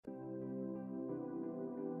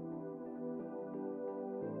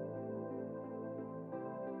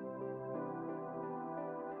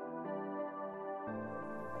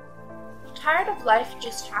Tired of life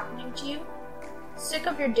just happening to you? Sick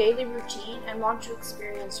of your daily routine and want to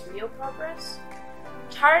experience real progress?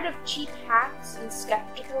 Tired of cheap hacks and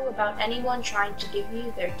skeptical about anyone trying to give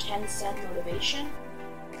you their 10-cent motivation?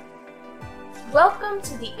 Welcome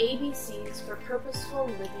to the ABCs for Purposeful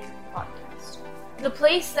Living podcast, the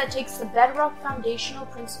place that takes the bedrock foundational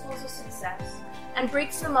principles of success and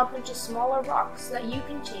breaks them up into smaller rocks that you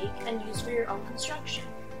can take and use for your own construction,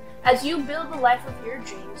 as you build the life of your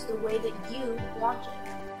dreams the way that you want it.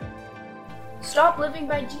 Stop living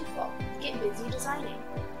by default. Get busy designing.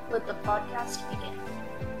 Let the podcast begin.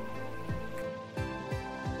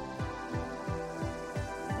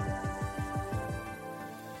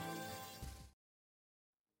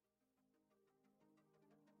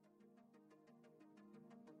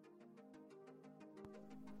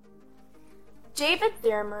 David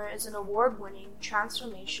Thurmer is an award-winning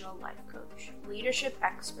transformational life coach, leadership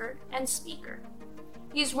expert, and speaker.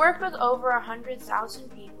 He's worked with over 100,000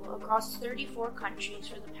 people across 34 countries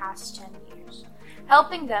for the past 10 years,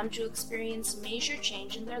 helping them to experience major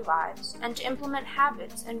change in their lives and to implement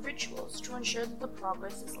habits and rituals to ensure that the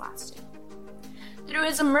progress is lasting. Through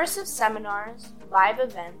his immersive seminars, live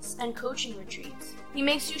events, and coaching retreats, he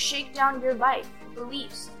makes you shake down your life,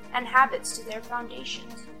 beliefs, and habits to their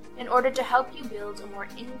foundations in order to help you build a more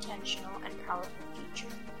intentional and powerful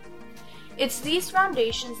future. It's these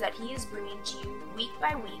foundations that he is bringing to you week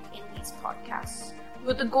by week in these podcasts,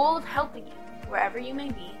 with the goal of helping you, wherever you may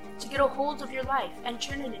be, to get a hold of your life and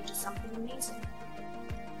turn it into something amazing.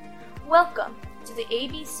 Welcome to the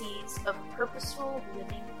ABCs of Purposeful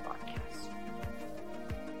Living podcast.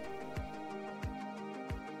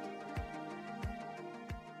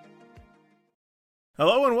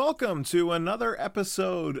 Hello and welcome to another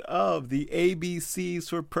episode of the ABCs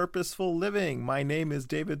for Purposeful Living. My name is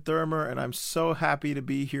David Thurmer, and I'm so happy to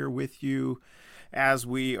be here with you as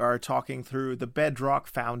we are talking through the bedrock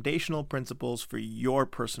foundational principles for your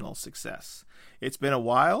personal success. It's been a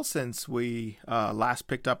while since we last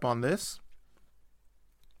picked up on this.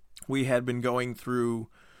 We had been going through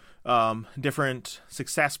different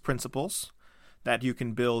success principles that you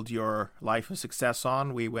can build your life of success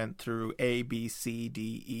on. We went through A, B, C,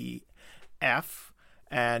 D, E, F,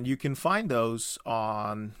 and you can find those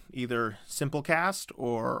on either Simplecast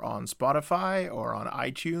or on Spotify or on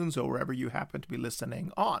iTunes or wherever you happen to be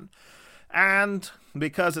listening on. And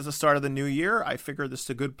because it's the start of the new year, I figured this is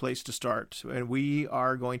a good place to start. And we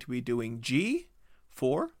are going to be doing G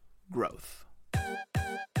for growth.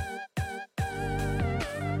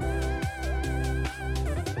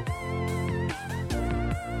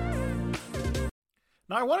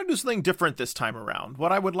 Now, I want to do something different this time around.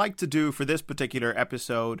 What I would like to do for this particular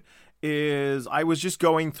episode is I was just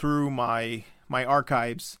going through my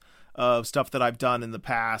archives of stuff that I've done in the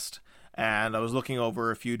past, and I was looking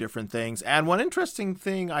over a few different things. And one interesting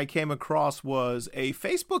thing I came across was a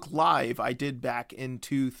Facebook Live I did back in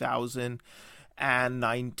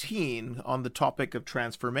 2019 on the topic of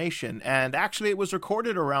transformation. And actually, it was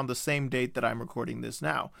recorded around the same date that I'm recording this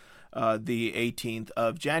now. The 18th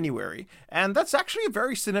of January. And that's actually a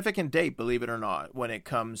very significant date, believe it or not, when it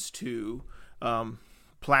comes to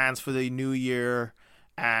plans for the new year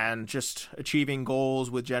and just achieving goals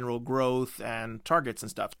with general growth and targets and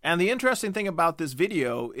stuff. And the interesting thing about this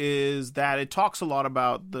video is that it talks a lot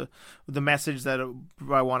about the message that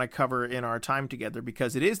I want to cover in our time together,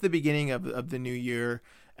 because it is the beginning of the new year.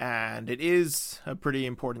 And it is a pretty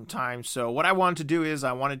important time. So what I wanted to do is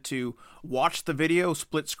I wanted to watch the video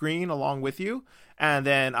split screen along with you. And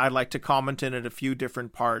then I'd like to comment in it a few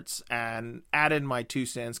different parts and add in my 2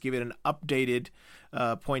 cents, give it an updated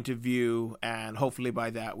point of view. And hopefully by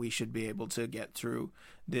that, we should be able to get through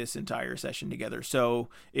this entire session together. So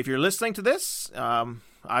if you're listening to this,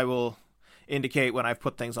 I will indicate when I've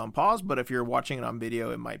put things on pause. But if you're watching it on video,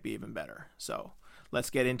 it might be even better. So let's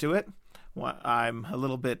get into it. Well, I'm a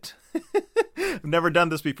little bit, I've never done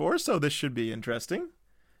this before, so this should be interesting.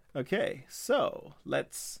 Okay, so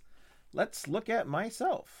let's look at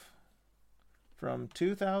myself from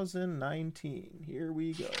 2019. Here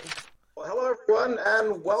we go. Well, hello everyone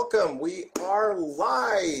and welcome. We are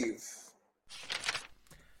live.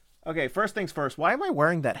 Okay, first things first, why am I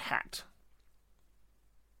wearing that hat?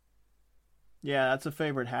 Yeah, that's a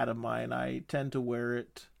favorite hat of mine. I tend to wear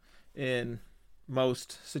it in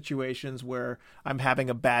most situations where I'm having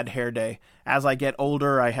a bad hair day. As I get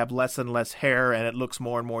older, I have less and less hair, and it looks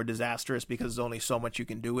more and more disastrous because there's only so much you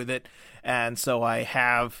can do with it. And so I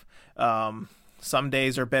have, some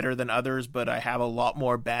days are better than others, but I have a lot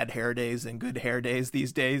more bad hair days than good hair days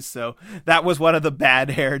these days. So that was one of the bad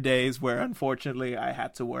hair days where unfortunately I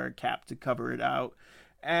had to wear a cap to cover it out.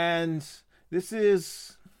 And this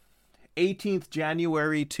is 18th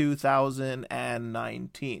January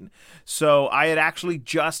 2019. So I had actually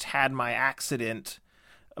just had my accident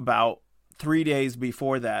about 3 days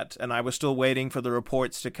before that, and I was still waiting for the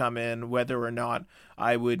reports to come in whether or not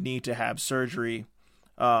I would need to have surgery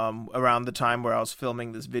around the time where I was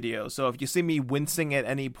filming this video. So if you see me wincing at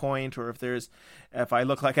any point, or if I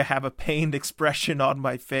look like I have a pained expression on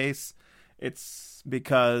my face, it's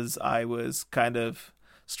because I was kind of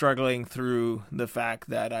struggling through the fact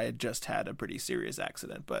that I had just had a pretty serious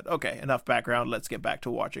accident. But okay, enough background. Let's get back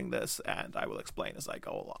to watching this, and I will explain as I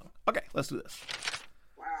go along. Okay, let's do this.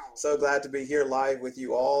 Wow. So glad to be here live with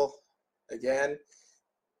you all again.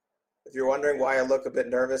 If you're wondering why I look a bit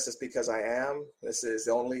nervous, it's because I am. This is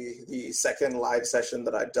only the second live session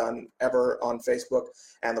that I've done ever on Facebook,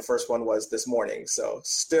 and the first one was this morning. So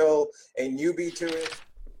still a newbie to it.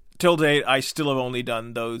 Till date, I still have only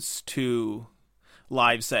done those 2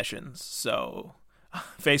 live sessions. So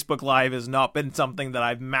Facebook Live has not been something that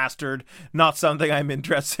I've mastered, not something I'm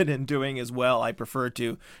interested in doing as well. I prefer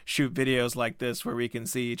to shoot videos like this where we can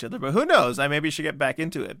see each other. But who knows? I maybe should get back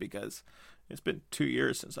into it because it's been 2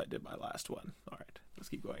 years since I did my last one. All right, let's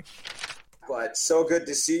keep going. But so good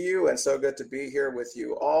to see you and so good to be here with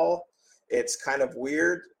you all. It's kind of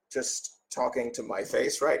weird just talking to my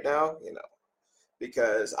face right now,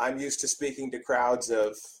 because I'm used to speaking to crowds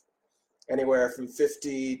of anywhere from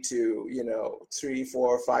 50 to, 3,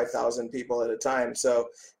 4, 5,000 people at a time. So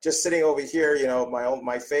just sitting over here,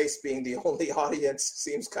 my face being the only audience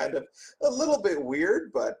seems kind of a little bit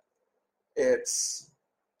weird, but it's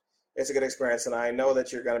a good experience, and I know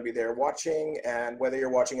that you're going to be there watching, and whether you're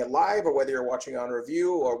watching it live or whether you're watching on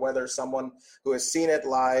review or whether someone who has seen it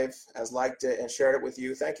live has liked it and shared it with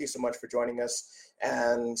you, thank you so much for joining us,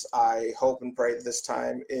 and I hope and pray that this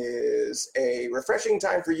time is a refreshing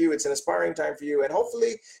time for you, it's an inspiring time for you, and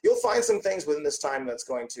hopefully you'll find some things within this time that's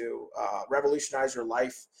going to revolutionize your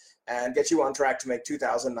life and get you on track to make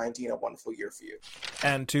 2019 a wonderful year for you.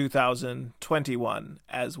 And 2021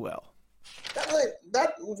 as well.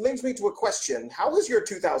 That leads me to a question. How is your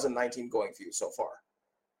 2019 going for you so far?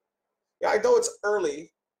 Yeah, I know it's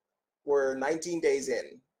early. We're 19 days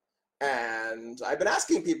in. And I've been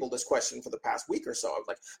asking people this question for the past week or so. I was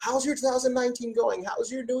like, how's your 2019 going?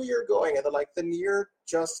 How's your new year going? And they're like, the year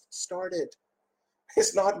just started.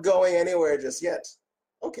 It's not going anywhere just yet.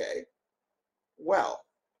 Okay. Well,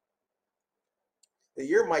 the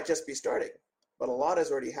year might just be starting, but a lot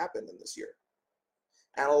has already happened in this year.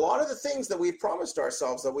 And a lot of the things that we promised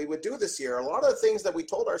ourselves that we would do this year, a lot of the things that we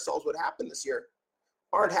told ourselves would happen this year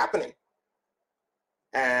aren't happening.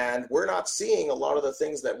 And we're not seeing a lot of the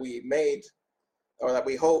things that we made or that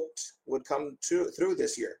we hoped would come through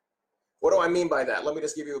this year. What do I mean by that? Let me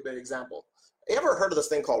just give you a big example. You ever heard of this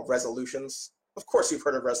thing called resolutions? Of course you've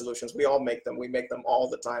heard of resolutions. We all make them. We make them all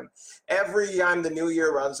the time. Every time the new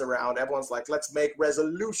year runs around, everyone's like, let's make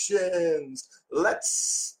resolutions.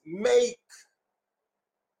 Let's make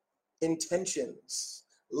intentions.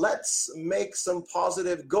 Let's make some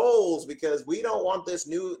positive goals because we don't want this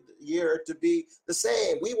new year to be the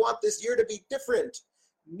same. We want this year to be different.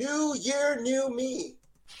 New year, new me.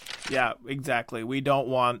 Yeah, exactly. We don't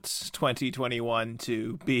want 2021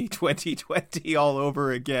 to be 2020 all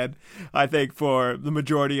over again. I think for the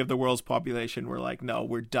majority of the world's population, we're like, no,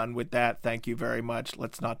 we're done with that. Thank you very much.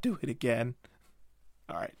 Let's not do it again.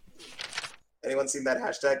 All right. Anyone seen that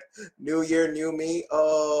hashtag? New year, new me.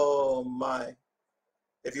 Oh my!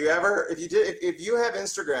 If you have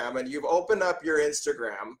Instagram and you've opened up your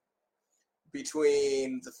Instagram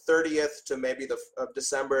between the 30th to maybe of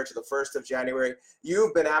December to the 1st of January,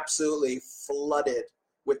 you've been absolutely flooded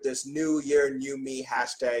with this new year, new me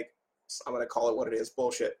hashtag. I'm going to call it what it is,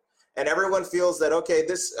 bullshit. And everyone feels that, okay,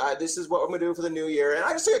 this is what I'm going to do for the new year. And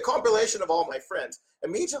I just see a compilation of all my friends.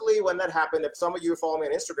 Immediately when that happened, if some of you follow me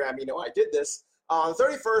on Instagram, you know I did this. On the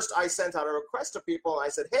 31st, I sent out a request to people, and I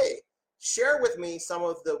said, hey, share with me some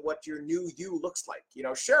of what your new you looks like.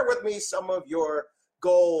 Share with me some of your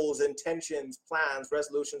goals, intentions, plans,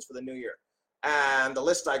 resolutions for the new year. And the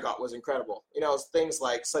list I got was incredible. Things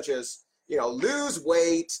like such as, lose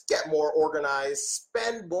weight, get more organized,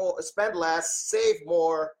 spend less, save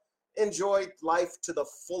more, enjoy life to the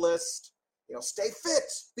fullest, stay fit,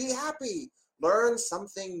 be happy, learn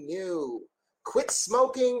something new, quit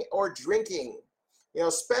smoking or drinking,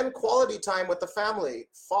 spend quality time with the family,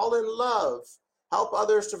 fall in love, help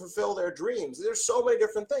others to fulfill their dreams. There's so many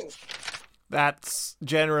different things. That's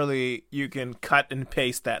generally, you can cut and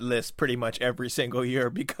paste that list pretty much every single year,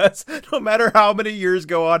 because no matter how many years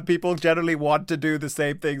go on, people generally want to do the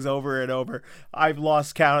same things over and over. I've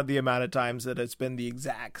lost count of the amount of times that it's been the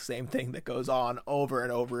exact same thing that goes on over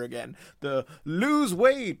and over again. The lose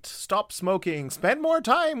weight, stop smoking, spend more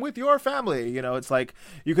time with your family. You know, it's like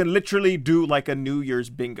you can literally do like a New Year's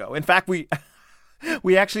bingo. In fact, we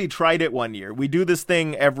actually tried it one year. We do this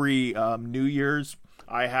thing every New Year's.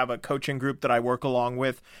 I have a coaching group that I work along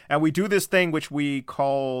with, and we do this thing which we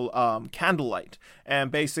call candlelight.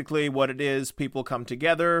 And basically what it is, people come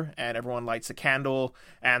together and everyone lights a candle,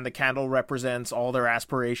 and the candle represents all their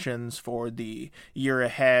aspirations for the year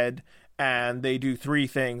ahead. And they do three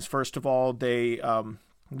things. First of all, they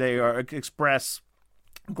express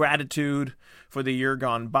gratitude for the year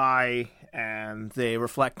gone by, and they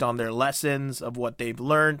reflect on their lessons of what they've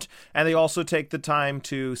learned, and they also take the time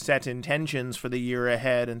to set intentions for the year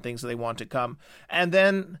ahead and things that they want to come. And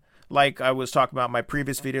then, like I was talking about in my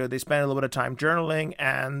previous video, they spend a little bit of time journaling,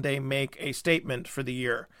 and they make a statement for the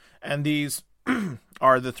year. And these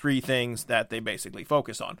are the three things that they basically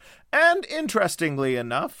focus on. And interestingly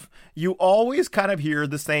enough, you always kind of hear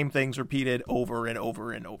the same things repeated over and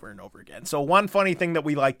over and over and over again. So one funny thing that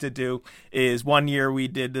we like to do is, one year we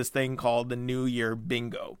did this thing called the New Year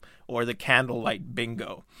Bingo, or the Candlelight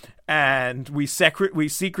Bingo. And we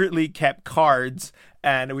secretly kept cards,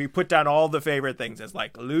 and we put down all the favorite things as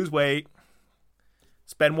like lose weight,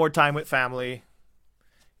 spend more time with family,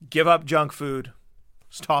 give up junk food,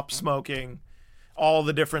 stop smoking, all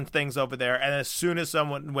the different things over there. And as soon as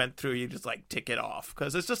someone went through, you just like tick it off,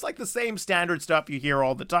 because it's just like the same standard stuff you hear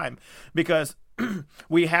all the time. Because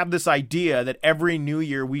we have this idea that every new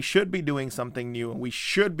year we should be doing something new, and we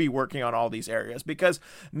should be working on all these areas, because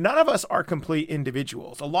none of us are complete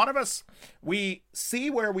individuals. A lot of us, we see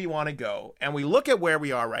where we want to go, and we look at where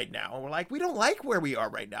we are right now, and we're like, we don't like where we are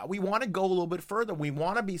right now. We want to go a little bit further. We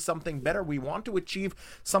want to be something better. We want to achieve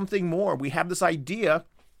something more. We have this idea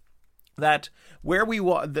that where we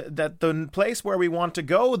want, that the place where we want to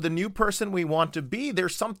go, the new person we want to be,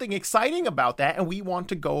 there's something exciting about that, and we want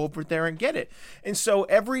to go over there and get it. And so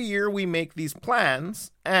every year we make these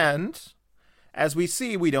plans, and as we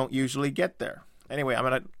see, we don't usually get there. Anyway, I'm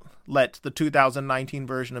going to let the 2019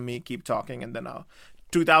 version of me keep talking, and then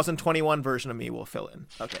 2021 version of me will fill in.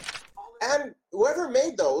 Okay. And whoever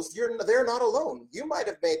made those, they're not alone. You might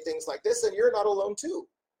have made things like this, and you're not alone too.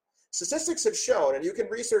 Statistics have shown, and you can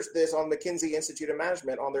research this on McKinsey Institute of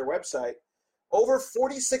Management on their website, over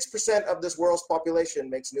 46% of this world's population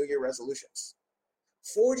makes New Year resolutions.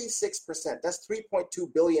 46%. That's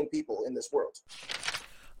 3.2 billion people in this world.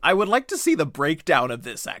 I would like to see the breakdown of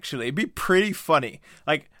this, actually. It'd be pretty funny.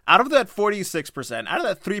 Like, out of that 46%, out of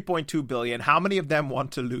that 3.2 billion, how many of them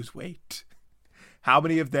want to lose weight? How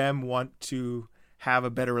many of them want to have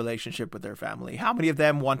a better relationship with their family? How many of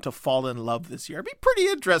them want to fall in love this year? It'd be pretty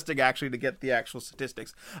interesting, actually, to get the actual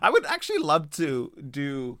statistics. I would actually love to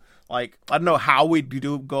do, like, I don't know how we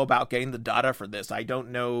go about getting the data for this. I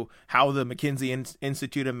don't know how the McKinsey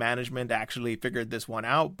Institute of Management actually figured this one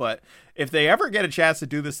out, but if they ever get a chance to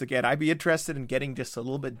do this again, I'd be interested in getting just a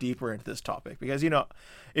little bit deeper into this topic, because, you know,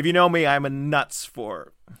 if you know me, I'm a nuts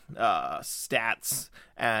for stats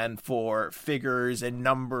and for figures and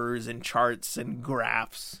numbers and charts and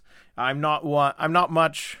graphs. I'm not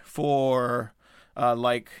much for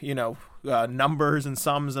numbers and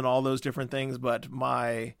sums and all those different things, but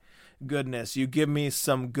my goodness, you give me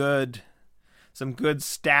some good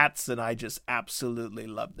stats, and I just absolutely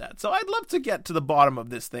love that. So I'd love to get to the bottom of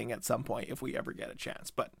this thing at some point if we ever get a chance,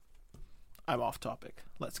 but I'm off topic.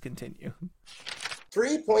 Let's continue.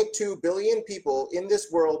 3.2 billion people in this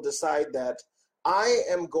world decide that I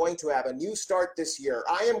am going to have a new start this year.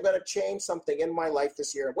 I am going to change something in my life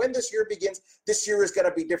this year. When this year begins, this year is going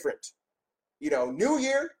to be different. You know, new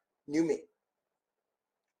year, new me.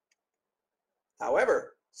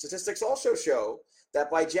 However, statistics also show that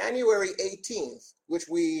by January 18th, which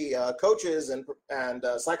we coaches and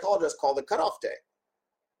psychologists call the cutoff day,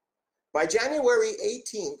 by January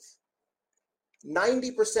 18th,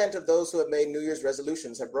 90% of those who have made New Year's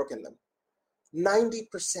resolutions have broken them.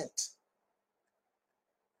 90%.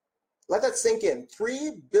 Let that sink in.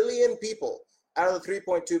 3 billion people out of the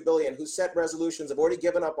 3.2 billion who set resolutions have already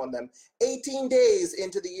given up on them 18 days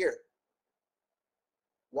into the year.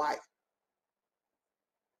 Why?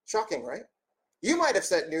 Shocking, right? You might have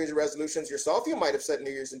set New Year's resolutions yourself. You might have set New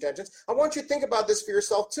Year's intentions. I want you to think about this for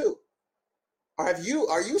yourself too. Are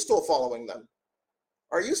you still following them?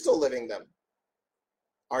 Are you still living them?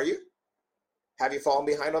 Are you? Have you fallen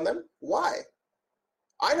behind on them? Why?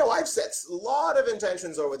 I know I've set a lot of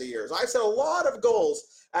intentions over the years. I've set a lot of goals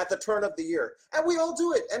at the turn of the year, and we all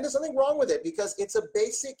do it, and there's nothing wrong with it because it's a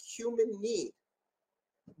basic human need.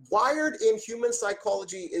 Wired in human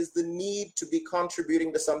psychology is the need to be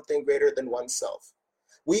contributing to something greater than oneself.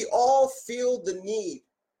 We all feel the need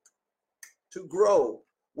to grow.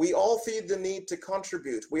 We all feel the need to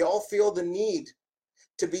contribute. We all feel the need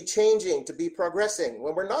to be changing, to be progressing.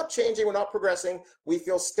 When we're not changing, we're not progressing, we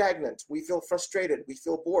feel stagnant, we feel frustrated, we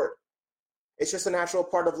feel bored. It's just a natural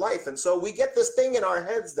part of life. And so we get this thing in our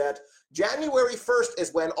heads that January 1st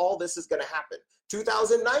is when all this is going to happen.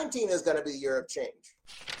 2019 is going to be the year of change.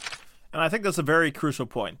 And I think that's a very crucial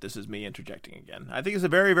point. This is me interjecting again. I think it's a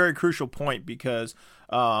very, very crucial point because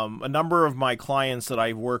a number of my clients that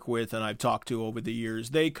I work with and I've talked to over the years,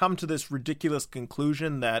 they come to this ridiculous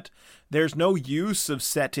conclusion that there's no use of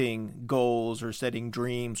setting goals or setting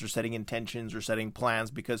dreams or setting intentions or setting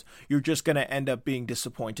plans because you're just going to end up being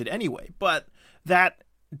disappointed anyway. But that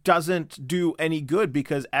doesn't do any good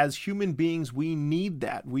because as human beings, we need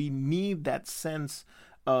that. We need that sense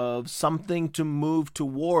of something to move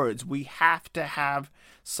towards. We have to have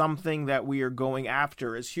something that we are going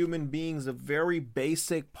after. As human beings, a very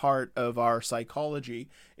basic part of our psychology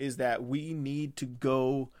is that we need to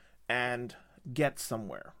go and get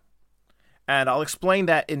somewhere. And I'll explain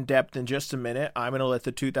that in depth in just a minute. I'm going to let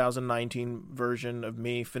the 2019 version of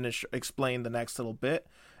me explain the next little bit.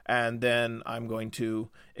 And then I'm going to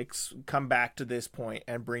come back to this point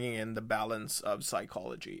and bringing in the balance of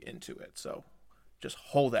psychology into it. So just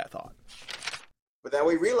hold that thought. But then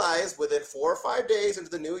we realize within 4 or 5 days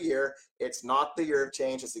into the new year, it's not the year of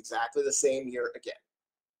change. It's exactly the same year again.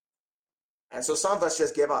 And so some of us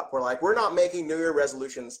just give up. We're like, we're not making New Year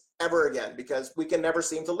resolutions ever again because we can never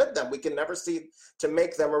seem to live them. We can never seem to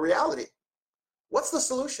make them a reality. What's the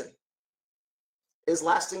solution? Is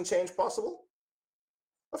lasting change possible?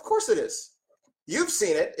 Of course it is. You've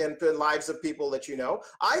seen it in the lives of people that you know.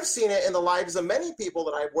 I've seen it in the lives of many people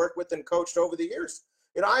that I've worked with and coached over the years.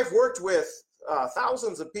 You know, I've worked with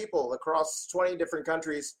thousands of people across 20 different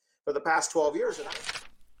countries for the past 12 years. And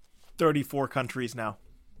 34 countries now.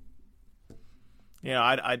 You know,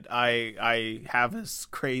 I have this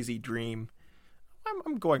crazy dream.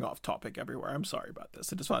 I'm going off topic everywhere. I'm sorry about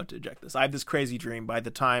this. I just wanted to eject this. I have this crazy dream. By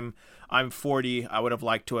the time I'm 40, I would have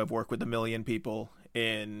liked to have worked with 1 million people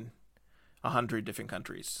in 100 different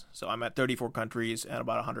countries. So I'm at 34 countries and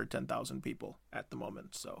about 110,000 people at the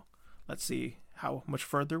moment. So let's see how much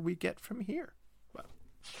further we get from here.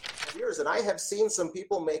 Years, and I have seen some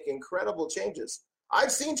people make incredible changes.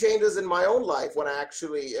 I've seen changes in my own life when I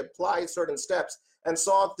actually applied certain steps and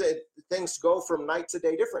saw things go from night to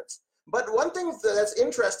day difference. But one thing that's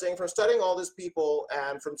interesting from studying all these people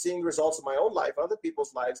and from seeing results in my own life, other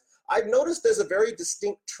people's lives, I've noticed there's a very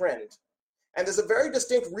distinct trend. And there's a very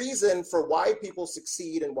distinct reason for why people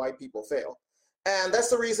succeed and why people fail. And that's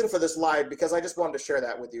the reason for this live, because I just wanted to share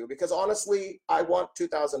that with you. Because honestly, I want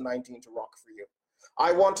 2019 to rock for you.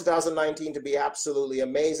 I want 2019 to be absolutely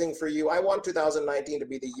amazing for you. I want 2019 to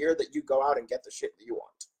be the year that you go out and get the shit that you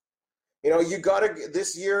want. You know,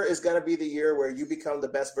 this year is going to be the year where you become the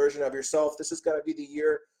best version of yourself. This is going to be the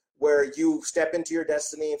year where you step into your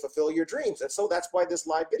destiny and fulfill your dreams. And so that's why this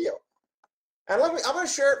live video. And I'm going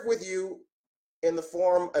to share it with you in the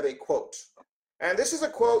form of a quote. And this is a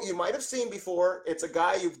quote you might have seen before. It's a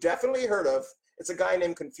guy you've definitely heard of. It's a guy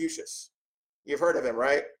named Confucius. You've heard of him,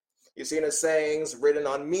 right? You've seen his sayings written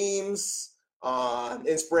on memes, on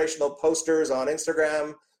inspirational posters on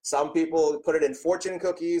Instagram. Some people put it in fortune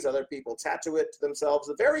cookies. Other people tattoo it to themselves.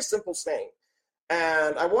 A very simple saying.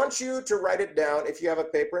 And I want you to write it down if you have a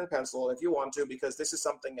paper and pencil, if you want to, because this is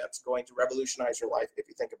something that's going to revolutionize your life if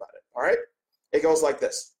you think about it. All right? It goes like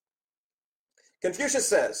this. Confucius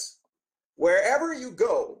says, wherever you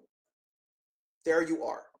go, there you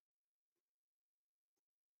are.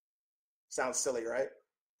 Sounds silly, right?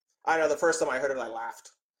 I know the first time I heard it, I laughed.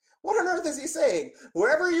 What on earth is he saying?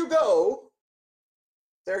 Wherever you go,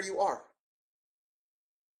 there you are.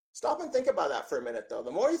 Stop and think about that for a minute, though. The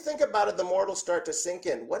more you think about it, the more it'll start to sink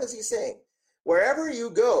in. What is he saying? Wherever you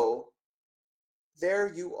go,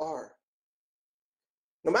 there you are.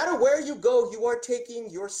 No matter where you go, you are taking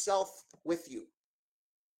yourself with you.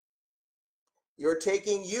 You're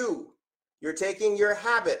taking you. You're taking your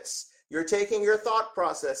habits. You're taking your thought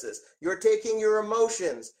processes. You're taking your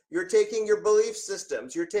emotions. You're taking your belief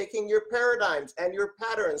systems. You're taking your paradigms and your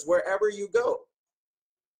patterns wherever you go.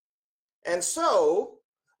 And so,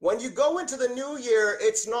 when you go into the new year,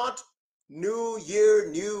 it's not new year,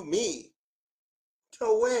 new me.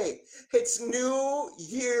 No way. It's new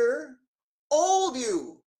year, old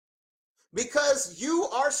you. Because you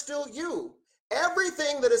are still you.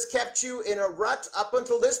 Everything that has kept you in a rut up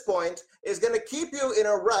until this point is going to keep you in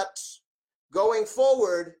a rut going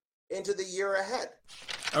forward into the year ahead.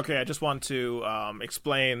 Okay, I just want to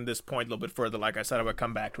explain this point a little bit further. Like I said, I would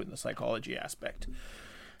come back to it in the psychology aspect.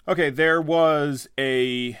 Okay, there was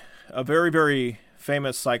a very, very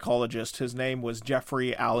famous psychologist. His name was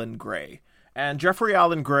Jeffrey Alan Gray. And Jeffrey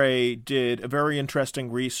Alan Gray did a very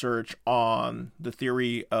interesting research on the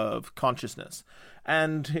theory of consciousness.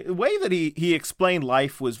 And the way that he explained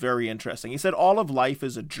life was very interesting. He said all of life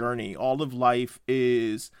is a journey. All of life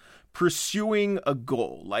is pursuing a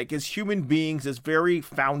goal. Like, as human beings, it's very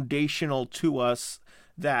foundational to us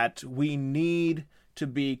that we need to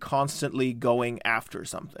be constantly going after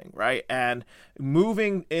something, right? And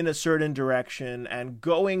moving in a certain direction and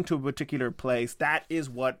going to a particular place, that is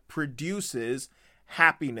what produces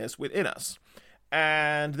happiness within us.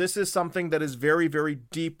 And this is something that is very, very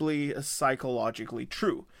deeply psychologically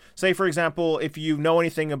true. Say, for example, if you know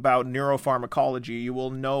anything about neuropharmacology, you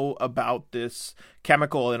will know about this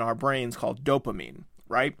chemical in our brains called dopamine,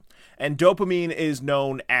 right? And dopamine is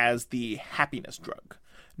known as the happiness drug.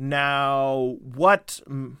 Now, what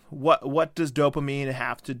does dopamine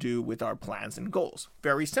have to do with our plans and goals?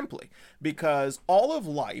 Very simply, because all of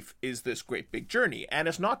life is this great big journey. And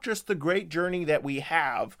it's not just the great journey that we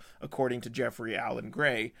have, according to Jeffrey Alan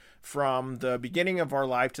Gray, from the beginning of our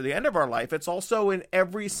life to the end of our life. It's also in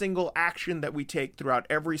every single action that we take throughout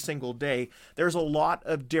every single day. There's a lot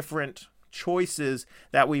of different choices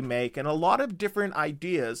that we make and a lot of different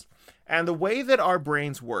ideas. And the way that our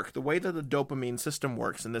brains work, the way that the dopamine system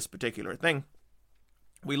works in this particular thing,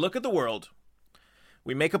 we look at the world,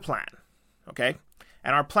 we make a plan, okay?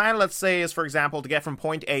 And our plan, let's say, is, for example, to get from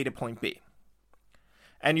point A to point B.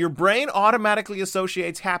 And your brain automatically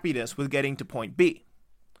associates happiness with getting to point B.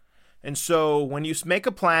 And so when you make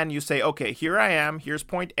a plan, you say, okay, here I am, here's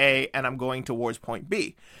point A, and I'm going towards point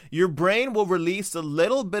B. Your brain will release a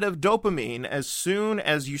little bit of dopamine as soon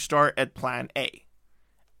as you start at plan A,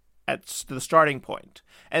 at the starting point.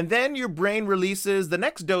 And then your brain releases the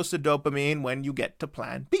next dose of dopamine when you get to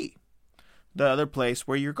plan B, the other place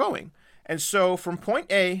where you're going. And so from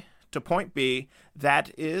point A to point B, that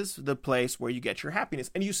is the place where you get your happiness.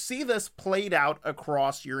 And you see this played out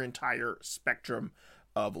across your entire spectrum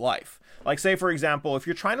of life. Like, say, for example, if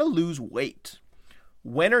you're trying to lose weight,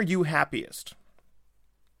 when are you happiest?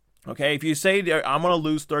 Okay, if you say, I'm going to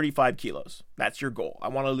lose 35 kilos, that's your goal. I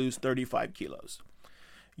want to lose 35 kilos.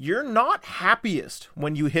 You're not happiest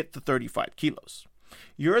when you hit the 35 kilos.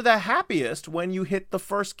 You're the happiest when you hit the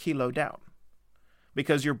first kilo down.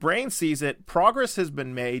 Because your brain sees it, progress has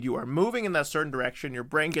been made, you are moving in that certain direction, your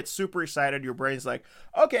brain gets super excited, your brain's like,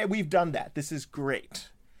 okay, we've done that, this is great.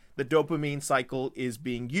 The dopamine cycle is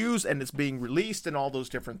being used and it's being released and all those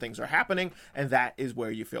different things are happening, and that is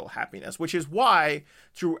where you feel happiness, which is why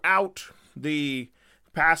throughout the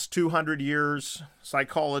past 200 years,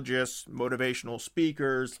 psychologists, motivational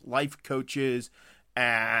speakers, life coaches,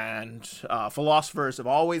 and philosophers have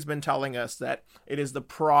always been telling us that it is the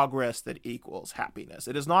progress that equals happiness.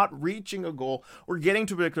 It is not reaching a goal or getting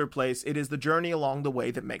to a particular place. It is the journey along the way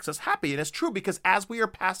that makes us happy. And it's true because as we are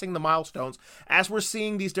passing the milestones, as we're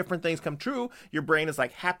seeing these different things come true, your brain is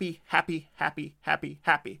like happy, happy, happy, happy,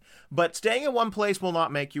 happy. But staying in one place will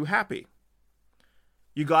not make you happy.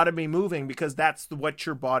 You got to be moving because that's what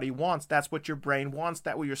your body wants. That's what your brain wants.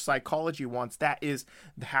 That's what your psychology wants. That is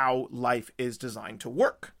how life is designed to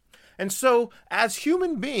work. And so as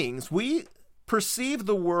human beings, we perceive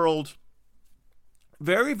the world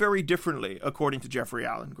very, very differently, according to Jeffrey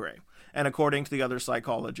Alan Gray and according to the other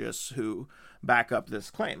psychologists who back up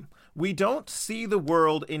this claim. We don't see the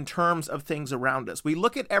world in terms of things around us. We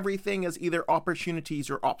look at everything as either opportunities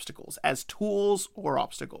or obstacles, as tools or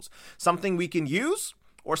obstacles, something we can use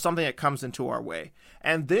or something that comes into our way.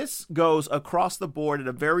 And this goes across the board at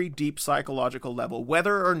a very deep psychological level,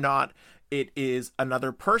 whether or not it is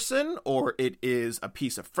another person, or it is a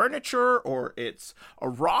piece of furniture, or it's a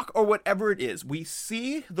rock, or whatever it is. We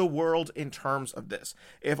see the world in terms of this.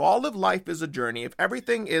 If all of life is a journey, if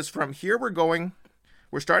everything is from here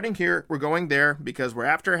we're starting here, we're going there because we're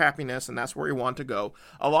after happiness and that's where we want to go.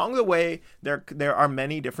 Along the way, there are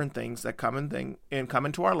many different things that come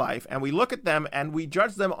into our life, and we look at them and we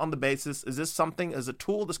judge them on the basis, is this something as a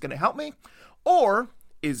tool that's going to help me? Or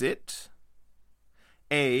is it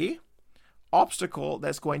a obstacle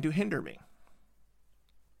that's going to hinder me?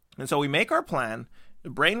 And so we make our plan. The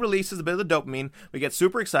brain releases a bit of the dopamine. We get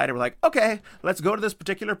super excited. We're like, okay, let's go to this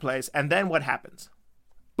particular place. And then what happens?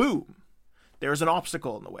 Boom. There's an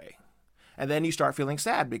obstacle in the way. And then you start feeling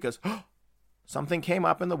sad because something came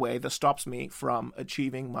up in the way that stops me from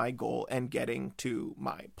achieving my goal and getting to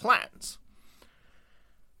my plans.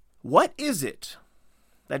 What is it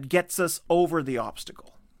that gets us over the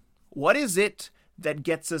obstacle? What is it that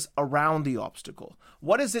gets us around the obstacle?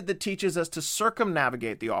 What is it that teaches us to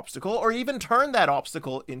circumnavigate the obstacle or even turn that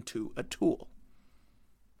obstacle into a tool?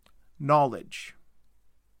 Knowledge,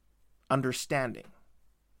 understanding,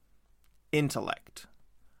 intellect,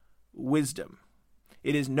 wisdom.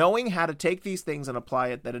 It is knowing how to take these things and apply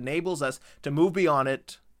it that enables us to move beyond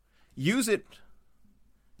it, use it,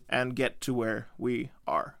 and get to where we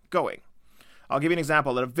are going. I'll give you an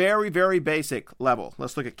example at a very, very basic level.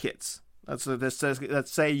 Let's look at kids.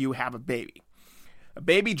 Let's say you have a baby. A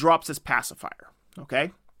baby drops its pacifier,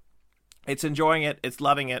 okay? It's enjoying it, it's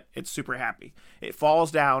loving it, it's super happy. It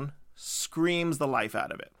falls down, screams the life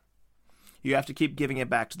out of it. You have to keep giving it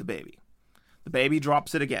back to the baby. The baby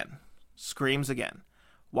drops it again, screams again.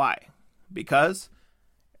 Why? Because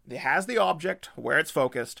it has the object where it's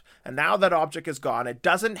focused, and now that object is gone, it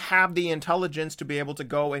doesn't have the intelligence to be able to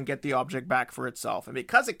go and get the object back for itself. And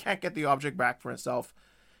because it can't get the object back for itself,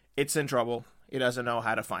 it's in trouble. It doesn't know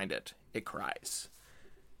how to find it. It cries.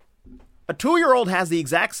 A 2-year-old has the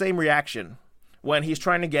exact same reaction when he's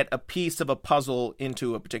trying to get a piece of a puzzle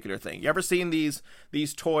into a particular thing. You ever seen these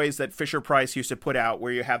toys that Fisher-Price used to put out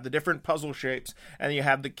where you have the different puzzle shapes and you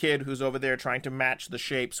have the kid who's over there trying to match the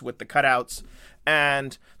shapes with the cutouts,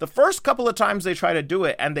 and the first couple of times they try to do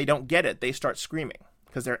it and they don't get it, they start screaming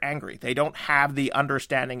because they're angry. They don't have the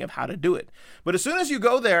understanding of how to do it. But as soon as you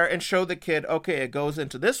go there and show the kid, okay, it goes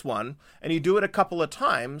into this one, and you do it a couple of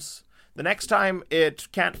times, the next time it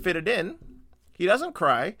can't fit it in, he doesn't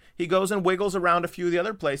cry. He goes and wiggles around a few of the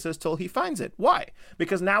other places till he finds it. Why?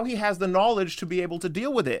 Because now he has the knowledge to be able to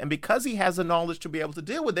deal with it. And because he has the knowledge to be able to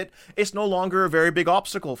deal with it, it's no longer a very big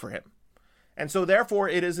obstacle for him. And so therefore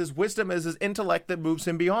it is his wisdom, is his intellect that moves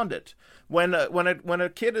him beyond it. When a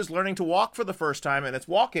kid is learning to walk for the first time and it's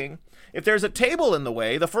walking, if there's a table in the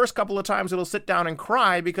way, the first couple of times it'll sit down and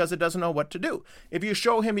cry because it doesn't know what to do. If you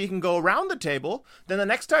show him he can go around the table, then the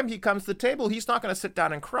next time he comes to the table, he's not going to sit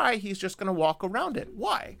down and cry. He's just going to walk around it.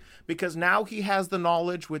 Why? Because now he has the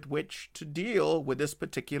knowledge with which to deal with this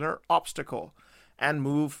particular obstacle and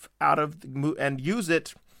and use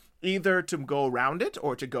it either to go around it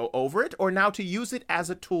or to go over it, or now to use it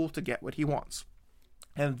as a tool to get what he wants.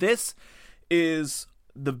 And this is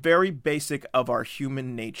the very basic of our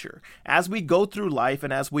human nature. As we go through life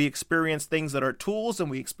and as we experience things that are tools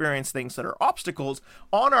and we experience things that are obstacles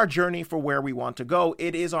on our journey for where we want to go,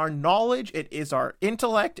 it is our knowledge, it is our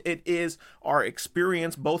intellect, it is our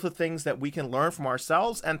experience, both of things that we can learn from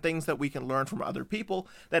ourselves and things that we can learn from other people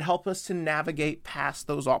that help us to navigate past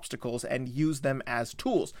those obstacles and use them as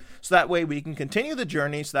tools. So that way we can continue the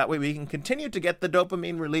journey, so that way we can continue to get the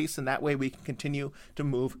dopamine release, and that way we can continue to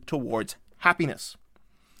move towards happiness.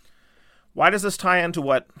 Why does this tie into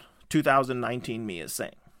what 2019 me is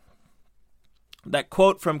saying? That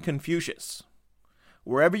quote from Confucius,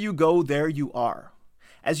 "Wherever you go, there you are."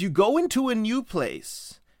 As you go into a new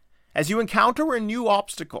place, as you encounter a new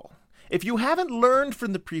obstacle, if you haven't learned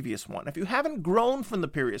from the previous one, if you haven't grown from the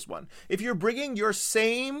previous one, if you're bringing your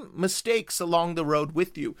same mistakes along the road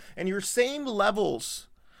with you and your same levels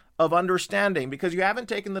of understanding because you haven't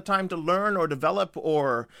taken the time to learn or develop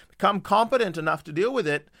or become competent enough to deal with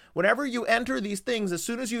it, whenever you enter these things, as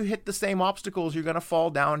soon as you hit the same obstacles, you're going to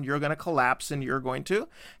fall down, you're going to collapse, and you're going to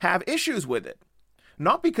have issues with it.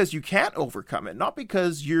 Not because you can't overcome it, not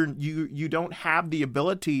because you don't have the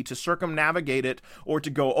ability to circumnavigate it or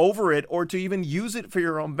to go over it or to even use it for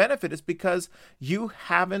your own benefit. It's because you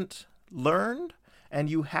haven't learned and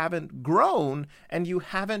you haven't grown, and you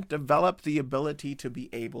haven't developed the ability to be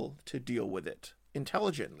able to deal with it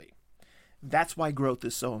intelligently. That's why growth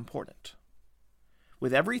is so important.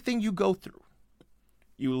 With everything you go through,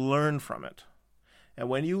 you learn from it. And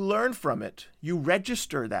when you learn from it, you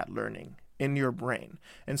register that learning in your brain.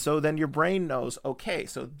 And so then your brain knows, okay,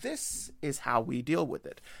 so this is how we deal with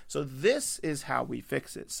it. So this is how we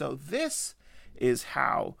fix it. So this is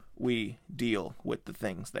how we deal with the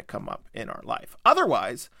things that come up in our life.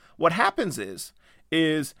 Otherwise, what happens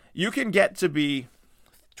is you can get to be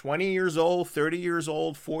 20 years old, 30 years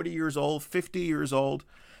old, 40 years old, 50 years old.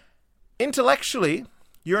 Intellectually,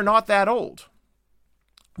 you're not that old.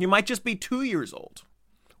 You might just be 2 years old,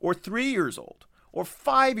 or 3 years old, or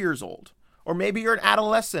 5 years old, or maybe you're an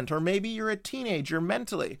adolescent, or maybe you're a teenager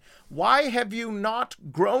mentally. Why have you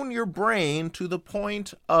not grown your brain to the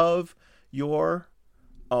point of your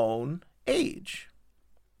own age?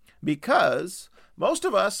 Because most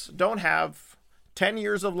of us don't have 10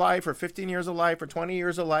 years of life or 15 years of life or 20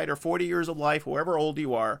 years of life or 40 years of life, however old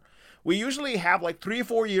you are. We usually have like 3 or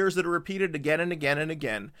 4 years that are repeated again and again and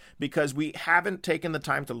again because we haven't taken the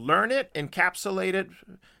time to learn it, encapsulate it,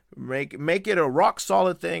 Make it a rock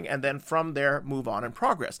solid thing, and then from there move on and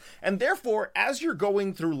progress. And therefore, as you're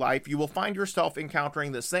going through life, you will find yourself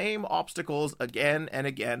encountering the same obstacles again and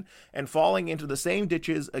again, and falling into the same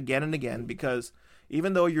ditches again and again, because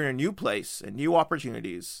even though you're in a new place and new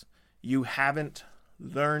opportunities, you haven't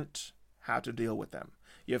learned how to deal with them.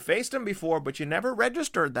 You faced them before, but you never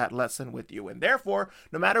registered that lesson with you. And therefore,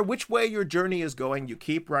 no matter which way your journey is going, you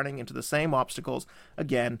keep running into the same obstacles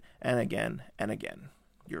again and again and again.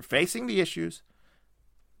 You're facing the issues.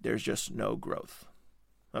 There's just no growth.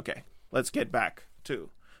 Okay, let's get back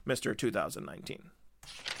to Mr. 2019.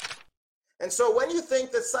 And so when you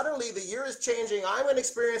think that suddenly the year is changing, I'm going to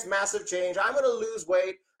experience massive change, I'm going to lose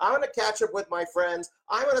weight, I'm going to catch up with my friends,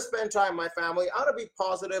 I'm going to spend time with my family, I'm going to be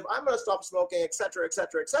positive, I'm going to stop smoking, etc.,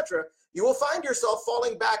 etc., etc., you will find yourself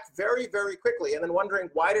falling back very, very quickly and then wondering,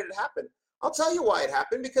 why did it happen? I'll tell you why it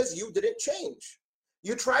happened, because you didn't change.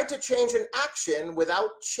 You tried to change an action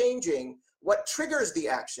without changing what triggers the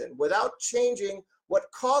action, without changing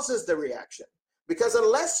what causes the reaction. Because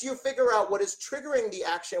unless you figure out what is triggering the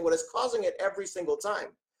action, what is causing it every single time,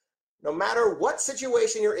 no matter what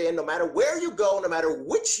situation you're in, no matter where you go, no matter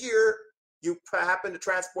which year you happen to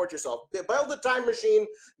transport yourself, build a time machine,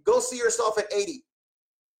 go see yourself at 80.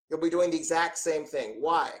 You'll be doing the exact same thing.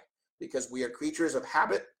 Why? Because we are creatures of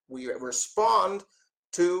habit. We respond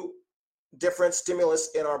to different stimulus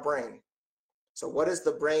in our brain. So what is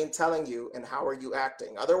the brain telling you, and how are you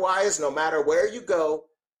acting? Otherwise, no matter where you go,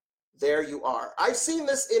 there you are. I've seen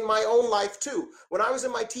this in my own life too. When I was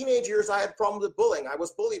in my teenage years, I had problems with bullying. I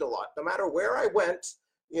was bullied a lot. No matter where I went,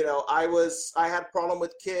 I had problem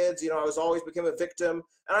with kids. I was always became a victim.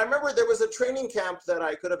 And I remember there was a training camp that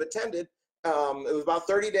I could have attended. It was about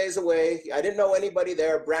 30 days away. I didn't know anybody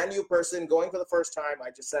there, brand new person going for the first time. I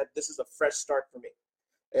just said, this is a fresh start for me.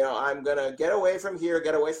 I'm going to get away from here,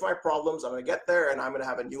 get away from my problems. I'm going to get there and I'm going to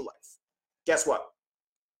have a new life. Guess what?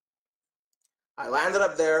 I landed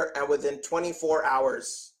up there, and within 24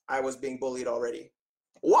 hours, I was being bullied already.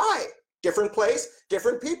 Why? Different place,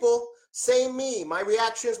 different people, same me. My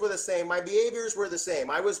reactions were the same. My behaviors were the same.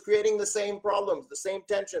 I was creating the same problems, the same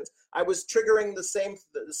tensions. I was triggering the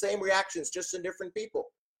same reactions, just in different people.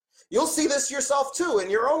 You'll see this yourself too in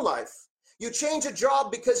your own life. You change a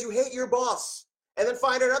job because you hate your boss, and then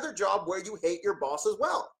find another job where you hate your boss as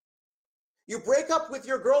well. You break up with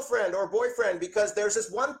your girlfriend or boyfriend because there's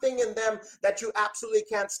this one thing in them that you absolutely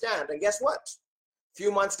can't stand. And guess what? A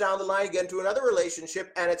few months down the line, you get into another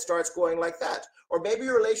relationship and it starts going like that. Or maybe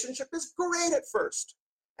your relationship is great at first,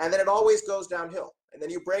 and then it always goes downhill. And then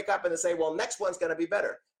you break up and they say, well, next one's going to be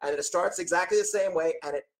better. And it starts exactly the same way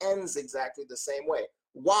and it ends exactly the same way.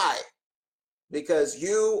 Why? Because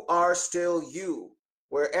you are still you.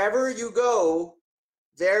 Wherever you go,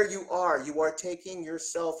 there you are. You are taking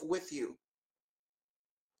yourself with you.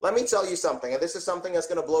 Let me tell you something, and this is something that's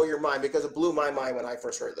going to blow your mind, because it blew my mind when I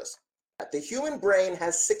first heard this. The human brain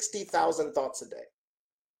has 60,000 thoughts a day.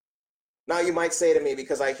 Now you might say to me,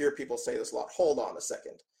 because I hear people say this a lot, hold on a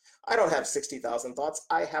second. I don't have 60,000 thoughts.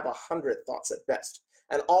 I have 100 thoughts at best,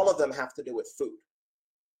 and all of them have to do with food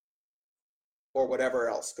or whatever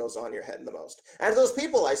else goes on in your head the most. And to those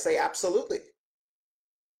people, I say absolutely.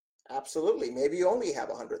 Absolutely. Maybe you only have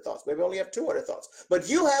 100 thoughts. Maybe you only have 200 thoughts. But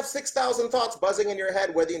you have 6,000 thoughts buzzing in your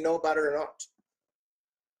head, whether you know about it or not.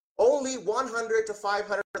 Only 100 to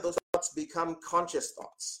 500 of those thoughts become conscious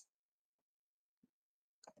thoughts.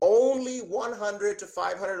 Only 100 to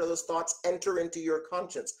 500 of those thoughts enter into your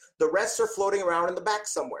conscience. The rest are floating around in the back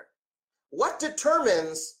somewhere. What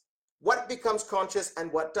determines what becomes conscious and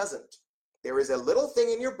what doesn't? There is a little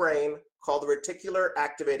thing in your brain called the reticular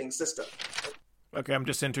activating system. Okay, I'm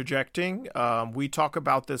just interjecting. We talk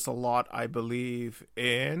about this a lot, I believe,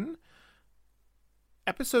 in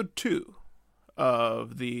episode 2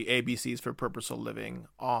 of the ABCs for Purposeful Living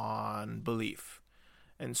on belief.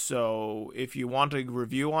 And so if you want a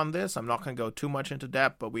review on this, I'm not going to go too much into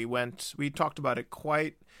depth, but we talked about it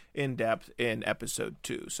quite in depth in episode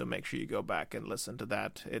 2. So make sure you go back and listen to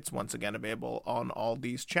that. It's once again available on all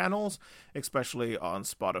these channels, especially on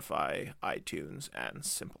Spotify, iTunes, and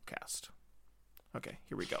Simplecast. Okay,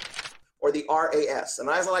 here we go. Or the RAS, and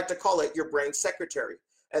as I like to call it, your brain secretary.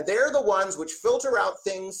 And they're the ones which filter out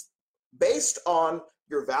things based on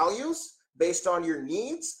your values, based on your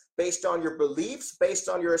needs, based on your beliefs, based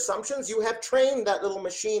on your assumptions. You have trained that little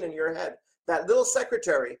machine in your head, that little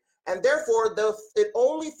secretary, and therefore it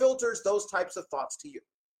only filters those types of thoughts to you.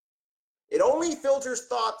 It only filters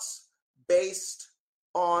thoughts based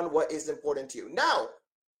on what is important to you. Now,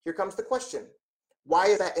 here comes the question. Why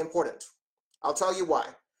is that important? I'll tell you why.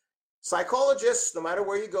 Psychologists, no matter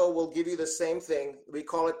where you go, will give you the same thing. We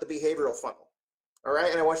call it the behavioral funnel. All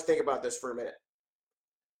right, and I want you to think about this for a minute.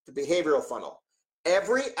 The behavioral funnel.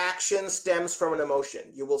 Every action stems from an emotion.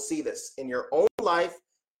 You will see this in your own life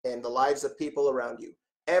and the lives of people around you.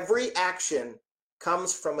 Every action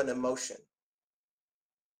comes from an emotion.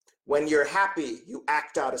 When you're happy, you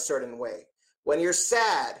act out a certain way. When you're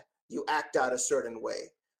sad, you act out a certain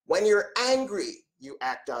way. When you're angry, you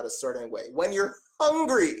act out a certain way. When you're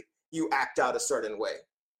hungry, you act out a certain way.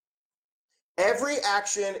 Every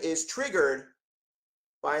action is triggered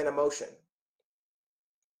by an emotion.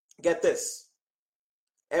 Get this.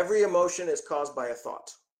 Every emotion is caused by a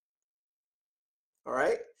thought. All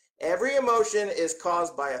right? Every emotion is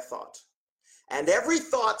caused by a thought. And every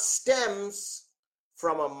thought stems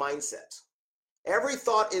from a mindset. Every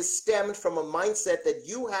thought is stemmed from a mindset that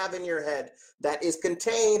you have in your head that is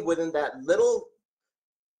contained within that little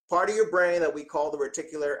part of your brain that we call the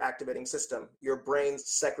reticular activating system, your brain's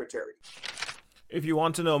secretary. If you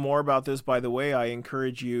want to know more about this, by the way, I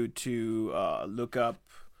encourage you to look up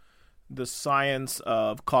the science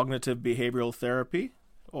of cognitive behavioral therapy,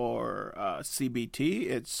 or CBT.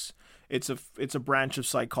 It's a branch of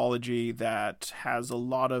psychology that has a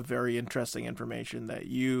lot of very interesting information that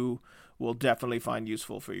you will definitely find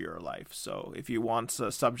useful for your life. So if you want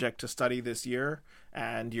a subject to study this year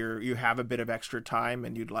and you have a bit of extra time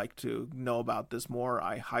and you'd like to know about this more,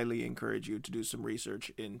 I highly encourage you to do some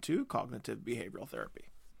research into cognitive behavioral therapy.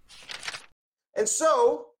 And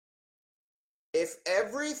so, if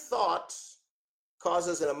every thought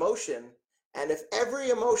causes an emotion, and if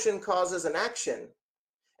every emotion causes an action,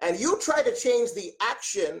 and you try to change the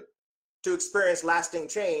action to experience lasting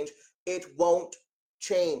change, it won't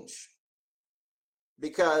change.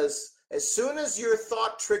 Because as soon as your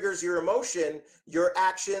thought triggers your emotion, your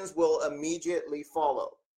actions will immediately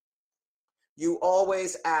follow. You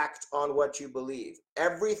always act on what you believe.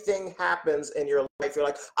 Everything happens in your life. You're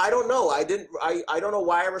like, I don't know. I don't know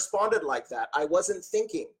why I responded like that. I wasn't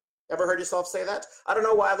thinking. Ever heard yourself say that? I don't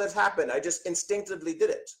know why that happened. I just instinctively did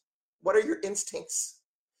it. What are your instincts?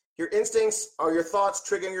 Your instincts are your thoughts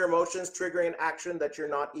triggering your emotions, triggering an action that you're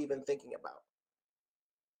not even thinking about.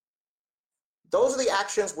 Those are the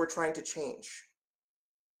actions we're trying to change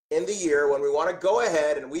in the year when we want to go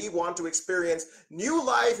ahead and we want to experience new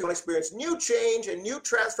life, we want to experience new change and new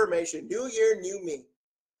transformation, new year, new me.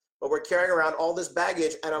 But we're carrying around all this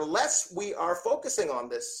baggage, and unless we are focusing on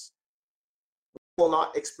this, we will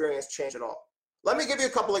not experience change at all. Let me give you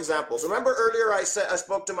a couple examples. Remember earlier I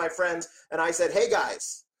spoke to my friends and I said, hey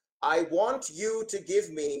guys, I want you to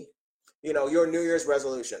give me, your New Year's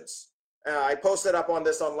resolutions. I posted up on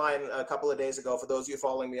this online a couple of days ago for those of you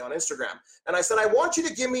following me on Instagram. And I said, I want you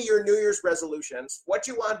to give me your New Year's resolutions, what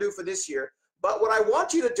you want to do for this year. But what I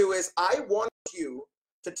want you to do is I want you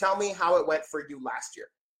to tell me how it went for you last year,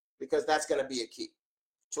 because that's going to be a key.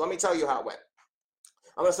 So let me tell you how it went.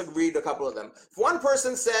 I'm going to read a couple of them. One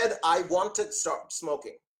person said, I want to stop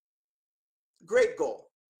smoking. Great goal.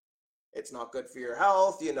 It's not good for your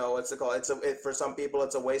health, for some people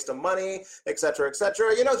it's a waste of money, etc.,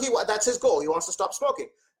 etc. That's his goal. He wants to stop smoking.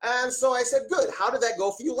 And so I said, good. How did that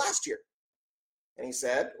go for you last year? And he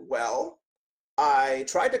said, well, I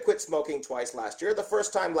tried to quit smoking twice last year. The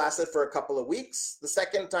first time lasted for a couple of weeks. The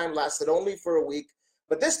second time lasted only for a week.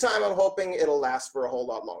 But this time I'm hoping it'll last for a whole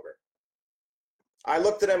lot longer. I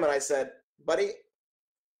looked at him and I said, buddy,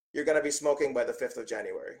 you're going to be smoking by the 5th of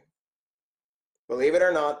January. Believe it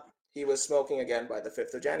or not, he was smoking again by the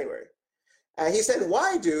 5th of January. And he said,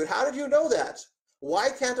 why, dude? How did you know that? Why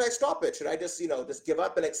can't I stop it? Should I just give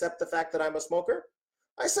up and accept the fact that I'm a smoker?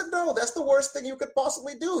 I said, no, that's the worst thing you could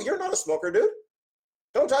possibly do. You're not a smoker, dude.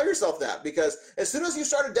 Don't tell yourself that, because as soon as you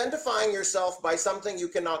start identifying yourself by something you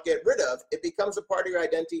cannot get rid of, it becomes a part of your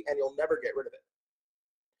identity and you'll never get rid of it.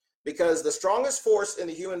 Because the strongest force in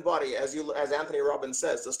the human body, as Anthony Robbins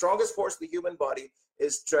says, the strongest force in the human body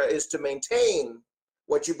is to maintain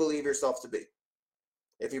what you believe yourself to be.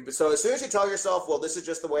 So as soon as you tell yourself, well, this is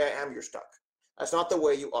just the way I am, you're stuck. That's not the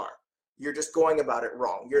way you are. You're just going about it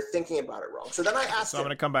wrong. You're thinking about it wrong. So then I asked him. I'm going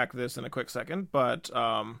to come back to this in a quick second, but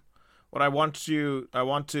what I want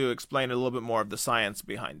to explain a little bit more of the science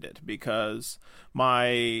behind it, because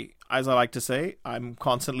as I like to say, I'm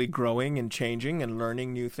constantly growing and changing and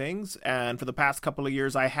learning new things. And for the past couple of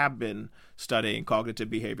years, I have been studying cognitive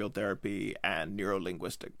behavioral therapy and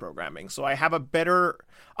neuro-linguistic programming. So I have a better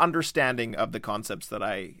understanding of the concepts that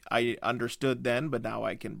I understood then, but now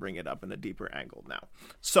I can bring it up in a deeper angle now.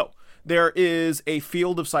 So there is a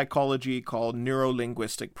field of psychology called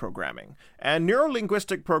neuro-linguistic programming. And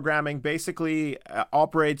neuro-linguistic programming basically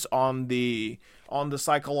operates on the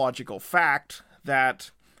psychological fact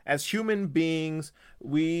that as human beings,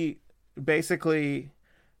 we basically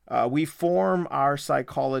We form our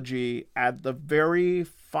psychology at the very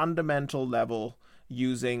fundamental level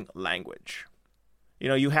using language.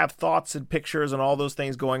 You have thoughts and pictures and all those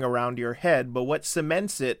things going around your head, but what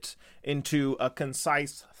cements it into a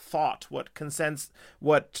concise thought, what condenses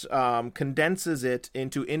it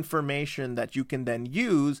into information that you can then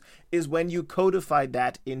use, is when you codify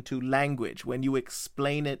that into language, when you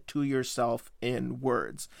explain it to yourself in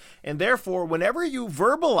words. And therefore, whenever you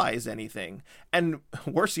verbalize anything, and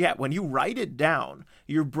worse yet, when you write it down,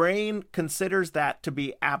 your brain considers that to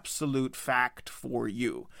be absolute fact for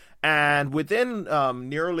you. And within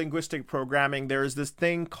neurolinguistic programming, there is this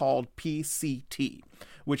thing called PCT,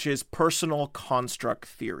 which is personal construct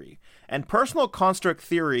theory. And personal construct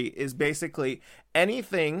theory is basically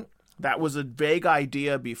anything that was a vague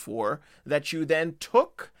idea before that you then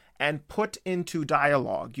took and put into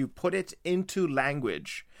dialogue. You put it into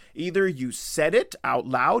language. Either you said it out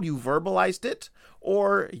loud, you verbalized it,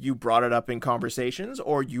 or you brought it up in conversations,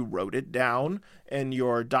 or you wrote it down in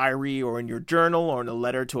your diary or in your journal or in a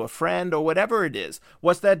letter to a friend or whatever it is.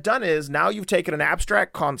 What's that done is now you've taken an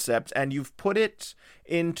abstract concept and you've put it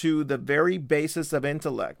into the very basis of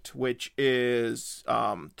intellect, which is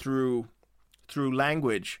through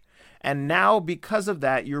language. And now, because of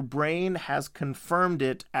that, your brain has confirmed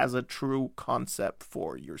it as a true concept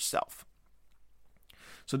for yourself.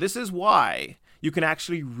 So this is why you can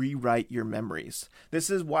actually rewrite your memories. This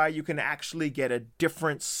is why you can actually get a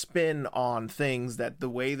different spin on things that the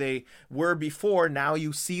way they were before, now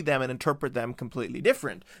you see them and interpret them completely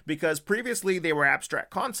different. Because previously they were abstract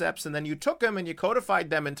concepts, and then you took them and you codified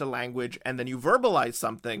them into language, and then you verbalized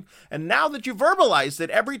something. And now that you verbalized it,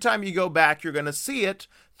 every time you go back, you're going to see it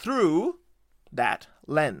through that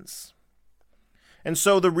lens. And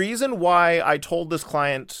so the reason why I told this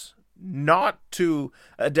client not to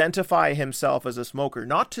identify himself as a smoker,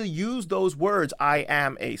 not to use those words, I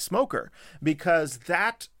am a smoker, because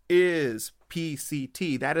that is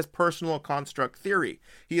PCT, that is personal construct theory.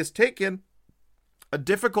 He has taken a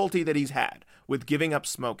difficulty that he's had with giving up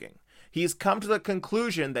smoking. He's come to the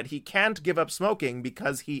conclusion that he can't give up smoking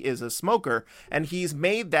because he is a smoker, and he's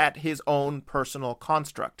made that his own personal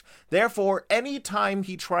construct. Therefore, anytime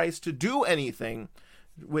he tries to do anything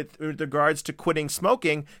with regards to quitting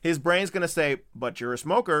smoking, his brain's going to say, but you're a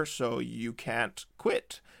smoker, so you can't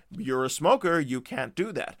quit. You're a smoker, you can't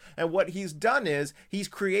do that. And what he's done is he's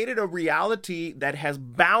created a reality that has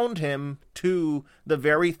bound him to the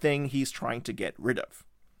very thing he's trying to get rid of.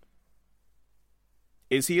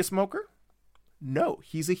 Is he a smoker? No,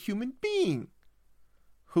 he's a human being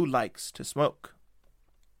who likes to smoke.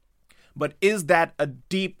 But is that a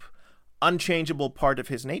deep, unchangeable part of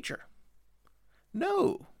his nature?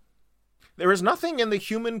 No. There is nothing in the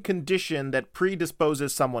human condition that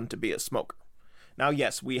predisposes someone to be a smoker. Now,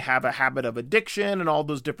 yes, we have a habit of addiction and all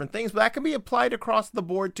those different things, but that can be applied across the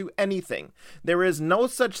board to anything. There is no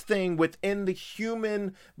such thing within the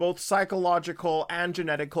human, both psychological and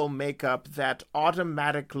genetical makeup that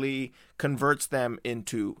automatically converts them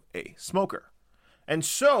into a smoker. And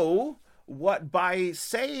so, by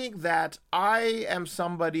saying that I am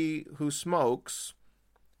somebody who smokes,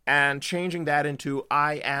 and changing that into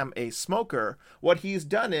I am a smoker, what he's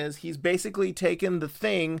done is he's basically taken the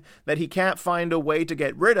thing that he can't find a way to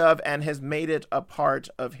get rid of and has made it a part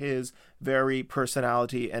of his very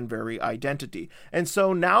personality and very identity. And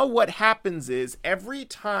so now what happens is every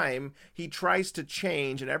time he tries to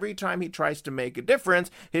change and every time he tries to make a difference,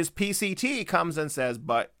 his PCT comes and says,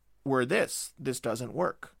 but we're this doesn't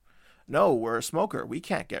work. No, we're a smoker. We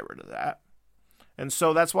can't get rid of that. And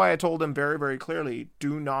so that's why I told him very, very clearly,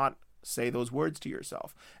 do not say those words to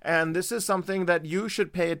yourself. And this is something that you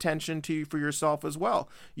should pay attention to for yourself as well.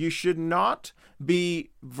 You should not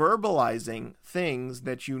be verbalizing things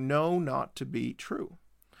that you know not to be true.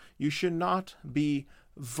 You should not be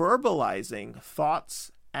verbalizing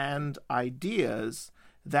thoughts and ideas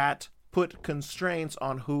that put constraints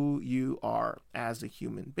on who you are as a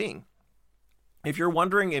human being. If you're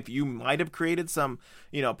wondering if you might have created some,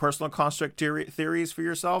 personal construct theories for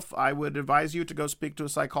yourself, I would advise you to go speak to a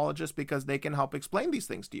psychologist because they can help explain these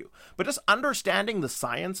things to you. But just understanding the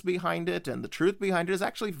science behind it and the truth behind it is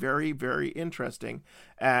actually very, very interesting.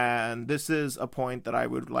 And this is a point that I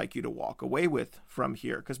would like you to walk away with from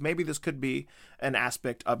here, because maybe this could be an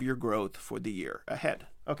aspect of your growth for the year ahead.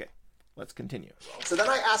 Okay, let's continue. So then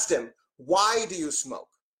I asked him, why do you smoke?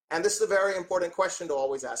 And this is a very important question to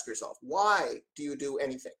always ask yourself. Why do you do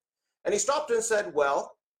anything? And he stopped and said,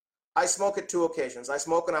 well, I smoke at two occasions. I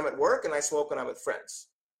smoke when I'm at work and I smoke when I'm with friends.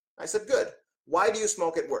 I said, good. Why do you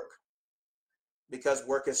smoke at work? Because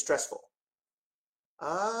work is stressful.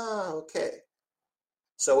 Ah, okay.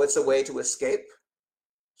 So it's a way to escape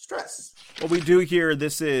stress. What we do here,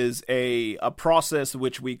 this is a process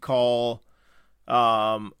which we call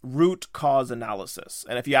root cause analysis.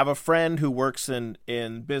 And if you have a friend who works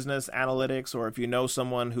in business analytics, or if you know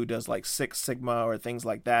someone who does like Six Sigma or things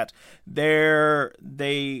like that,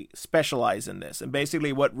 they specialize in this. And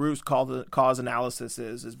basically what root cause analysis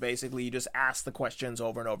is basically you just ask the questions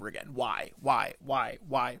over and over again. Why?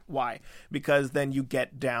 Because then you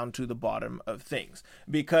get down to the bottom of things.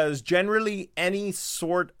 Because generally any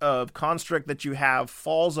sort of construct that you have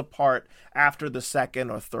falls apart after the second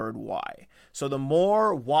or third why. So the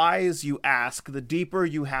more whys you ask, the deeper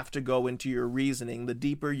you have to go into your reasoning, the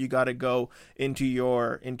deeper you got to go into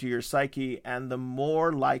your psyche, and the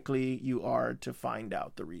more likely you are to find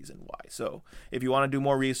out the reason why. So if you want to do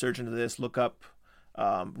more research into this, look up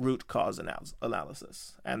root cause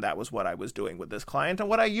analysis. And that was what I was doing with this client, and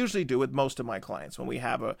what I usually do with most of my clients when we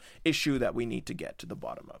have an issue that we need to get to the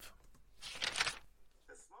bottom of.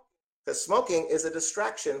 Because smoking is a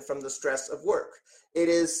distraction from the stress of work. It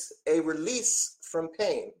is a release from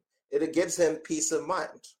pain. It gives him peace of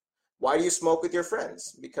mind. Why do you smoke with your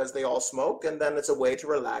friends? Because they all smoke, and then it's a way to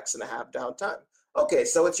relax and have downtime. Okay,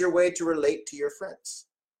 so it's your way to relate to your friends.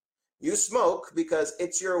 You smoke because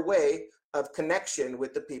it's your way of connection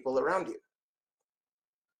with the people around you.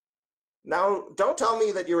 Now, don't tell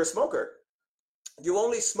me that you're a smoker. You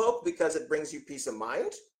only smoke because it brings you peace of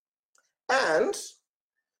mind, and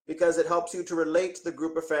because it helps you to relate to the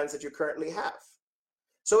group of friends that you currently have.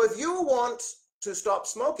 So if you want to stop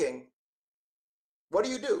smoking, what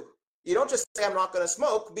do? You don't just say, I'm not going to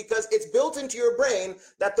smoke, because it's built into your brain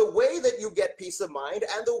that the way that you get peace of mind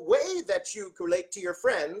and the way that you relate to your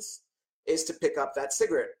friends is to pick up that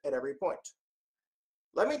cigarette at every point.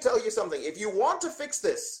 Let me tell you something. If you want to fix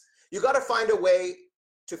this, you got to find a way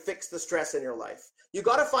to fix the stress in your life. You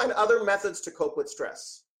got to find other methods to cope with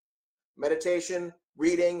stress. Meditation,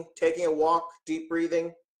 reading, taking a walk, deep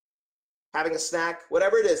breathing, having a snack,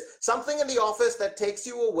 whatever it is. Something in the office that takes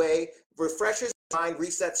you away, refreshes your mind,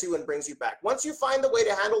 resets you, and brings you back. Once you find the way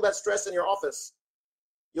to handle that stress in your office,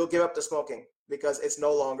 you'll give up the smoking, because it's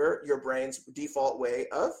no longer your brain's default way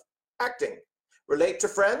of acting. Relate to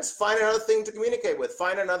friends, find another thing to communicate with,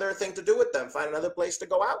 find another thing to do with them, find another place to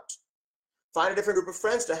go out, find a different group of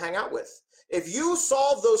friends to hang out with. If you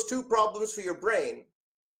solve those two problems for your brain,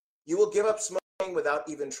 you will give up smoking without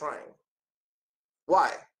even trying.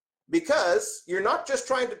 Why? Because you're not just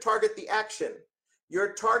trying to target the action.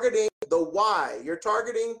 You're targeting the why. You're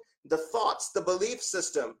targeting the thoughts, the belief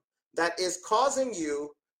system that is causing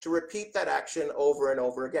you to repeat that action over and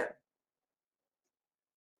over again.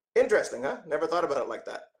 Interesting, huh? Never thought about it like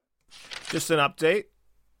that. Just an update.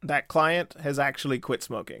 That client has actually quit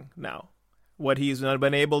smoking now. What he's been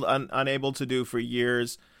unable to do for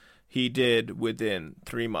years, he did within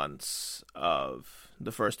 3 months of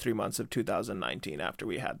the first 3 months of 2019 after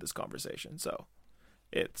we had this conversation. So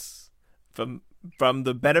it's from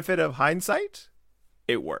the benefit of hindsight,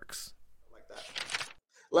 it works. Like that.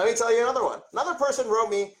 Let me tell you another one. Another person wrote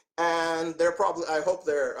me, and I hope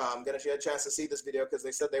they're going to get a chance to see this video, because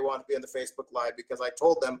they said they want to be on the Facebook Live, because I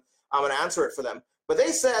told them I'm going to answer it for them. But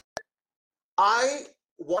they said, I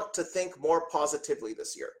want to think more positively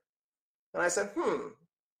this year. And I said,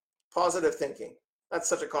 positive thinking. That's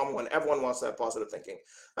such a common one. Everyone wants to have positive thinking.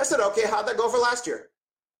 I said, okay, how'd that go for last year?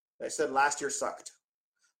 They said, last year sucked.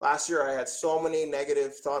 Last year I had so many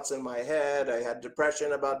negative thoughts in my head. I had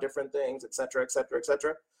depression about different things, et cetera, et cetera, et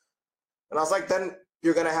cetera. And I was like, then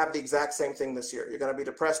you're going to have the exact same thing this year. You're going to be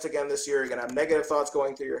depressed again this year. You're going to have negative thoughts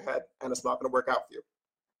going through your head, and it's not going to work out for you.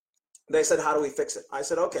 They said, how do we fix it? I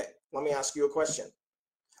said, okay, let me ask you a question.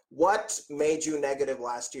 What made you negative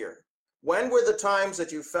last year? When were the times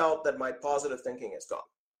that you felt that my positive thinking is gone?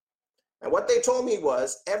 And what they told me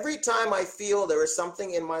was, every time I feel there is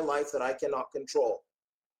something in my life that I cannot control,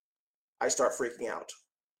 I start freaking out.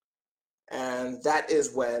 And that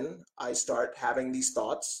is when I start having these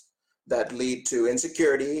thoughts that lead to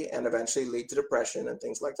insecurity and eventually lead to depression and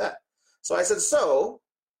things like that. So I said, so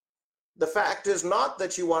the fact is not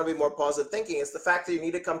that you want to be more positive thinking. It's the fact that you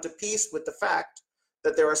need to come to peace with the fact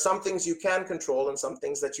that there are some things you can control and some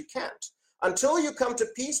things that you can't. Until you come to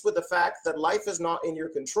peace with the fact that life is not in your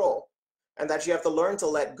control, and that you have to learn to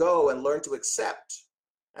let go and learn to accept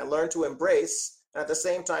and learn to embrace, and at the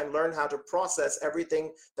same time learn how to process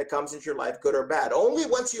everything that comes into your life, good or bad. Only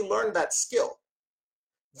once you learn that skill,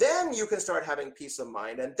 then you can start having peace of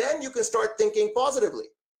mind, and then you can start thinking positively.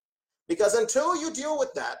 Because until you deal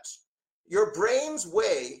with that, your brain's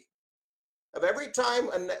way of every time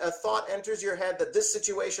a thought enters your head that this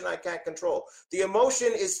situation I can't control, the emotion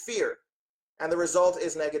is fear, and the result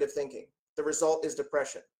is negative thinking. The result is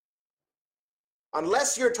depression.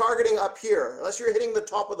 unless you're targeting up here, unless you're hitting the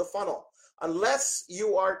top of the funnel, unless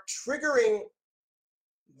you are triggering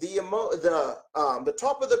the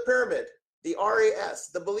top of the pyramid, the RAS,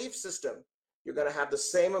 the belief system, you're going to have the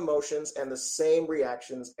same emotions and the same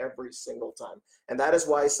reactions every single time. And that is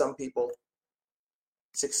why some people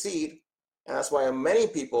succeed, and that's why many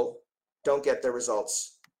people don't get their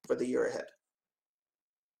results for the year ahead.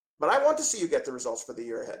 But I want to see you get the results for the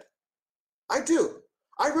year ahead. I do.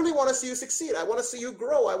 I really want to see you succeed. I want to see you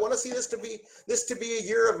grow. I want to see this to be a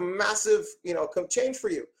year of massive, change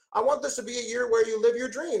for you. I want this to be a year where you live your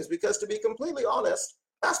dreams, because to be completely honest,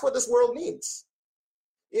 that's what this world needs.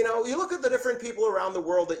 You look at the different people around the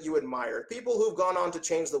world that you admire, people who've gone on to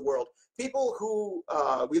change the world, people who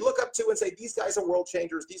we look up to and say, these guys are world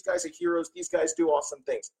changers, these guys are heroes, these guys do awesome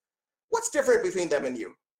things. What's different between them and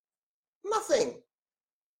you? Nothing.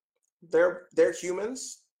 They're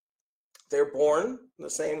humans. They're born the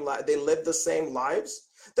same life. They live the same lives.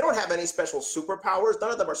 They don't have any special superpowers.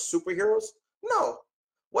 None of them are superheroes. No.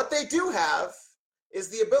 What they do have is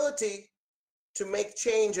the ability to make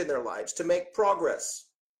change in their lives, to make progress.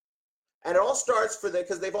 And it all starts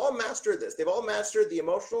because they've all mastered this. They've all mastered the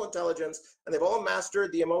emotional intelligence, and they've all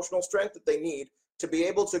mastered the emotional strength that they need to be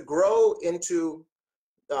able to grow into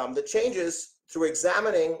the changes through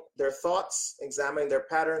examining their thoughts, examining their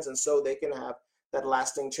patterns, and so they can have that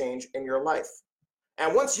lasting change in your life.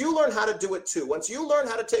 And once you learn how to do it too, once you learn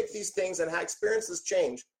how to take these things and experience this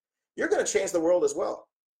change, you're going to change the world as well.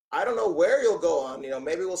 I don't know where you'll go on.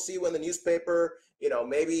 Maybe we'll see you in the newspaper.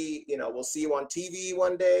 Maybe we'll see you on TV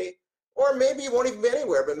one day, or maybe you won't even be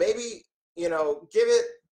anywhere. But maybe give it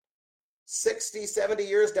 60, 70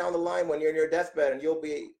 years down the line when you're in your deathbed, and you'll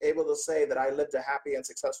be able to say that I lived a happy and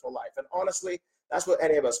successful life. And honestly, that's what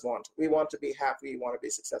any of us want. We want to be happy. We want to be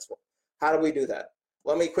successful. How do we do that?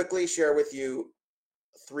 Let me quickly share with you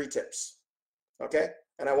 3 tips. Okay?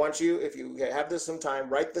 And I want you, if you have this some time,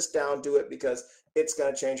 write this down, do it, because it's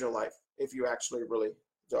going to change your life if you actually really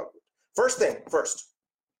do it. First,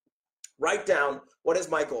 write down, what is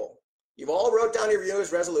my goal? You've all wrote down your New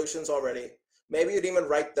Year's resolutions already. Maybe you didn't even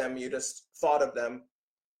write them, you just thought of them.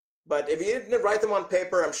 But if you didn't write them on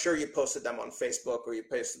paper, I'm sure you posted them on Facebook, or you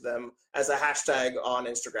posted them as a hashtag on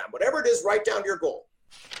Instagram. Whatever it is, write down your goal.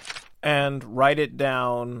 And write it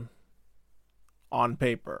down on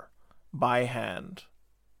paper, by hand,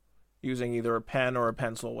 using either a pen or a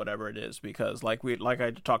pencil, whatever it is, because like I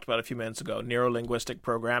talked about a few minutes ago, neuro-linguistic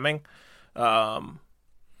programming, where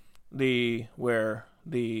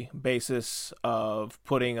the basis of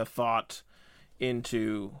putting a thought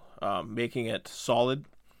into making it solid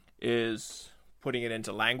is putting it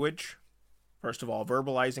into language. First of all,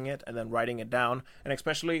 verbalizing it and then writing it down, and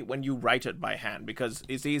especially when you write it by hand, because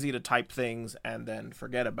it's easy to type things and then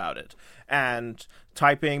forget about it. And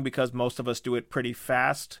typing, because most of us do it pretty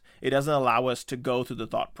fast, it doesn't allow us to go through the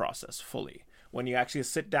thought process fully. When you actually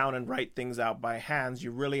sit down and write things out by hands,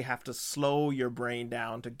 you really have to slow your brain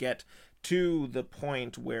down to get to the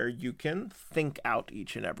point where you can think out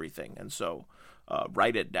each and everything. And so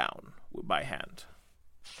write it down by hand.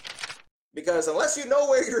 Because unless you know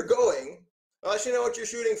where you're going, unless you know what you're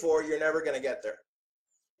shooting for, you're never going to get there.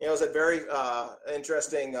 It's a very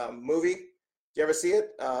interesting movie. Did you ever see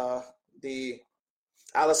it? The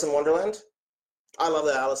Alice in Wonderland? I love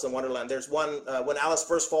that Alice in Wonderland. There's one, when Alice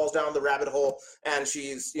first falls down the rabbit hole and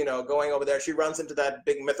she's, going over there, she runs into that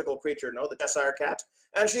big mythical creature, the Cheshire Cat.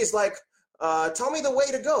 And she's like, tell me the way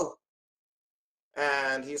to go.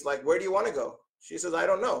 And he's like, where do you want to go? She says, I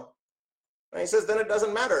don't know. And he says, then it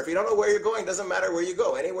doesn't matter. If you don't know where you're going, it doesn't matter where you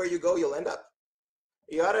go. Anywhere you go, you'll end up.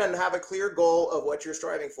 You got to have a clear goal of what you're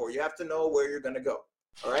striving for. You have to know where you're going to go.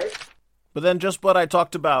 All right? But then just what I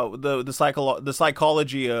talked about, the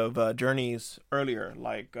psychology of journeys earlier,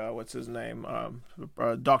 like what's his name,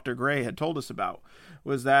 Dr. Gray had told us about,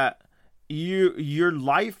 was that your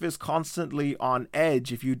life is constantly on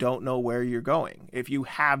edge if you don't know where you're going. If you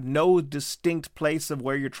have no distinct place of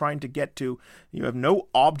where you're trying to get to, you have no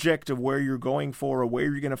object of where you're going for or where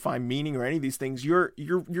you're going to find meaning or any of these things, you're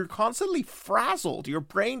constantly frazzled. Your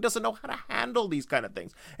brain doesn't know how to handle these kind of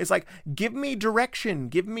things. It's like, give me direction.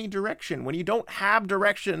 When you don't have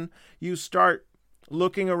direction, you start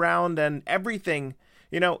looking around and everything,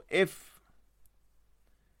 if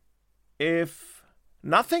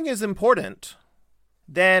nothing is important,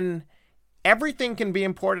 then everything can be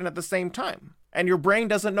important at the same time, and your brain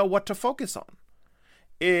doesn't know what to focus on.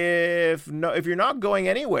 If you're not going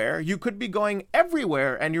anywhere, you could be going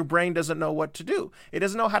everywhere, and your brain doesn't know what to do. It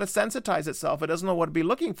doesn't know how to sensitize itself. It doesn't know what to be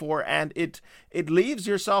looking for, and it leaves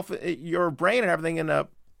your brain and everything in a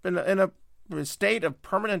state of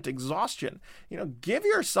permanent exhaustion. Give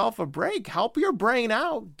yourself a break. Help your brain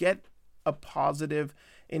out. Get a positive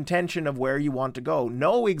intention of where you want to go.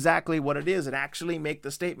 Know exactly what it is and actually make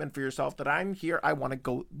the statement for yourself that I'm here. I want to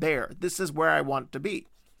go there. This is where I want to be.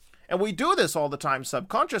 And we do this all the time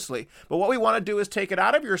subconsciously. But what we want to do is take it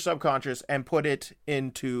out of your subconscious and put it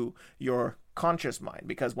into your conscious mind.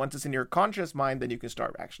 Because once it's in your conscious mind, then you can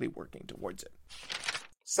start actually working towards it.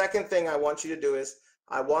 Second thing I want you to do is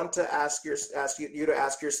I want to ask you to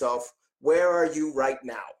ask yourself, where are you right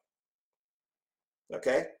now?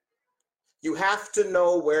 Okay? You have to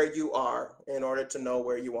know where you are in order to know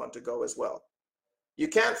where you want to go as well. You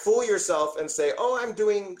can't fool yourself and say, "Oh, I'm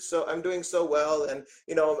doing so well, and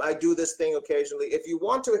I do this thing occasionally." If you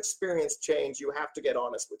want to experience change, you have to get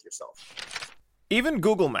honest with yourself. Even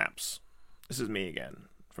Google Maps, this is me again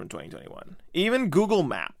from 2021. Even Google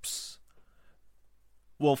Maps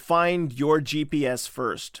will find your GPS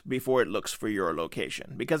first before it looks for your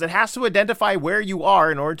location, because it has to identify where you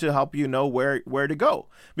are in order to help you know where to go.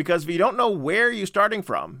 Because if you don't know where you're starting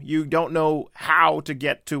from, you don't know how to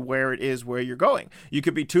get to where it is where you're going. You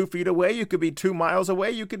could be 2 feet away, you could be 2 miles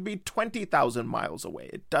away, you could be 20,000 miles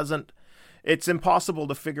away. It's impossible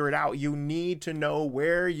to figure it out. You need to know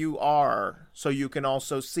where you are so you can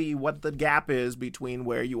also see what the gap is between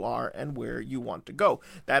where you are and where you want to go.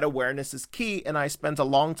 That awareness is key, and I spent a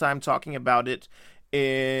long time talking about it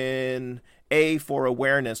in A for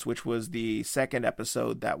Awareness, which was the second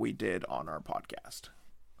episode that we did on our podcast.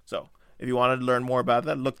 So if you wanted to learn more about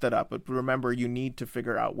that, look that up. But remember, you need to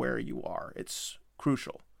figure out where you are. It's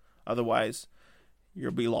crucial. Otherwise,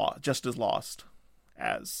 you'll be just as lost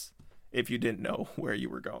as if you didn't know where you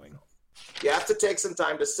were going. You have to take some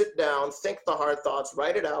time to sit down, think the hard thoughts,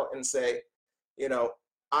 write it out, and say,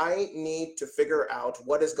 I need to figure out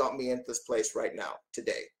what has got me into this place right now,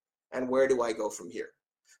 today, and where do I go from here?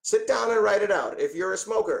 Sit down and write it out. If you're a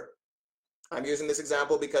smoker, I'm using this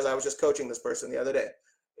example because I was just coaching this person the other day.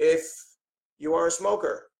 If you are a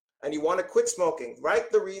smoker and you want to quit smoking,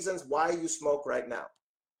 write the reasons why you smoke right now.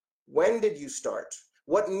 When did you start?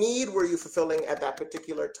 What need were you fulfilling at that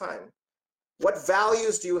particular time? What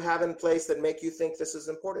values do you have in place that make you think this is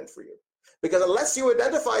important for you? Because unless you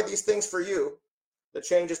identify these things for you, the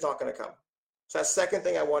change is not going to come. So that's the second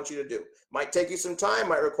thing I want you to do. Might take you some time,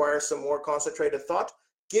 might require some more concentrated thought.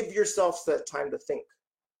 Give yourselves that time to think.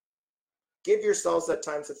 Give yourselves that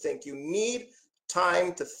time to think. You need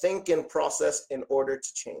time to think and process in order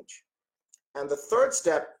to change. And the third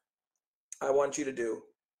step I want you to do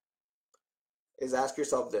is ask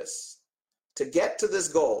yourself this. To get to this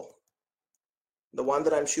goal, the one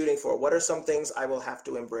that I'm shooting for, what are some things I will have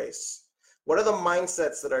to embrace? What are the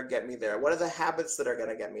mindsets that are get me there? What are the habits that are going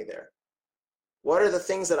to get me there? What are the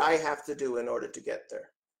things that I have to do in order to get there?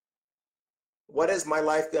 What is my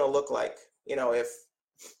life going to look like?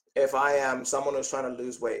 If I am someone who's trying to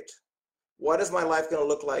lose weight, what is my life going to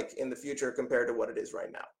look like in the future compared to what it is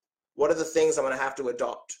right now? What are the things I'm going to have to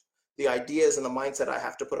adopt? The ideas and the mindset I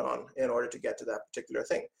have to put on in order to get to that particular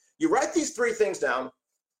thing. You write these 3 things down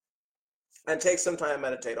and take some time to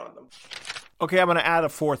meditate on them. Okay, I'm going to add a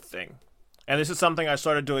fourth thing. And this is something I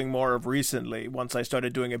started doing more of recently once I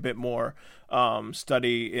started doing a bit more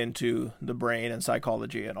study into the brain and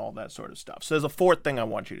psychology and all that sort of stuff. So there's a fourth thing I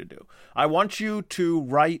want you to do. I want you to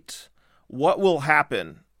write what will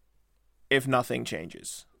happen if nothing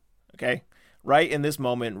changes. Okay? Right in this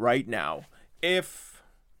moment, right now. If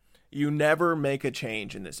you never make a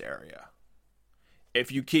change in this area,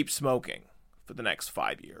 if you keep smoking for the next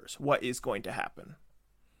 5 years, what is going to happen?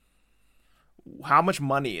 How much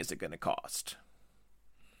money is it going to cost?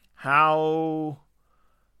 How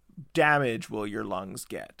damaged will your lungs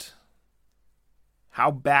get?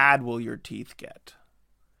 How bad will your teeth get?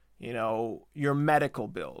 Your medical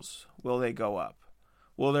bills, will they go up?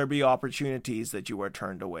 Will there be opportunities that you are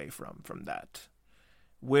turned away from that?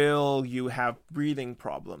 Will you have breathing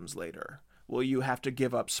problems later? Will you have to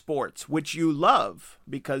give up sports, which you love,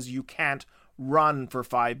 because you can't run for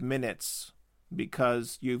 5 minutes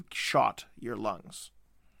because you've shot your lungs?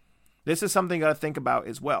 This is something you got to think about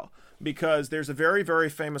as well, because there's a very, very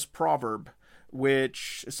famous proverb,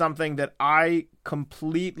 which is something that I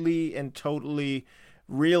completely and totally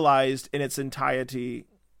realized in its entirety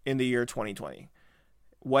in the year 2020.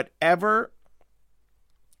 Whatever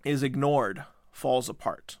is ignored falls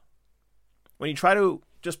apart. When you try to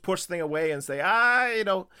just push things away and say,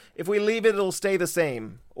 if we leave it, it'll stay the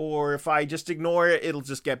same. Or if I just ignore it, it'll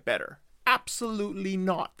just get better. Absolutely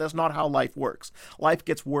not. That's not how life works. Life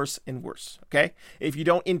gets worse and worse, okay? If you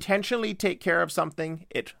don't intentionally take care of something,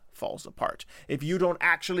 it falls apart. If you don't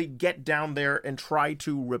actually get down there and try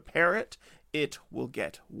to repair it, it will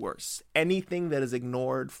get worse. Anything that is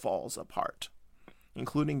ignored falls apart,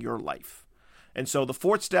 including your life. And so the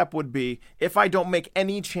fourth step would be, if I don't make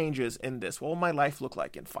any changes in this, what will my life look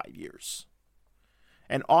like in 5 years?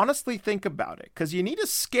 And honestly think about it, because you need to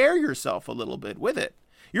scare yourself a little bit with it.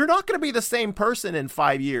 You're not going to be the same person in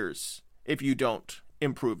 5 years if you don't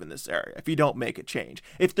improve in this area, if you don't make a change,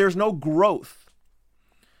 if there's no growth.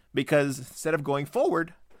 Because instead of going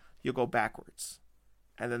forward, you'll go backwards.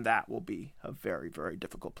 And then that will be a very, very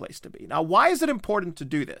difficult place to be. Now, why is it important to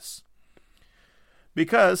do this?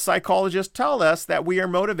 Because psychologists tell us that we are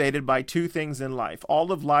motivated by two things in life.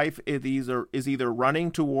 All of life is either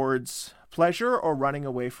running towards pleasure or running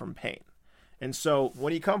away from pain. And so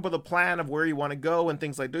when you come up with a plan of where you want to go and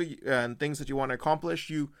things like and things that you want to accomplish,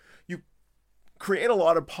 you create a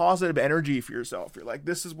lot of positive energy for yourself. You're like,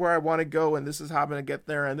 this is where I want to go, and this is how I'm going to get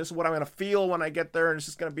there, and this is what I'm going to feel when I get there, and it's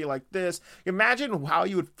just going to be like this. Imagine how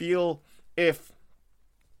you would feel if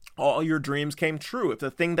all your dreams came true. If the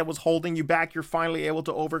thing that was holding you back, you're finally able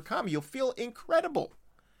to overcome. You'll feel incredible.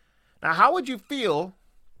 Now, how would you feel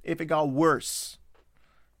if it got worse?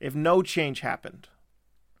 If no change happened?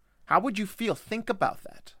 How would you feel? Think about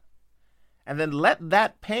that. And then let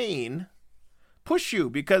that pain push you,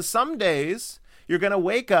 because some days you're going to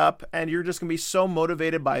wake up and you're just going to be so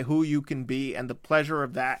motivated by who you can be and the pleasure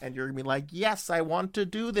of that. And you're going to be like, yes, I want to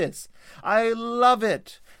do this. I love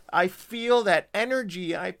it. I feel that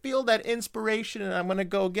energy. I feel that inspiration, and I'm going to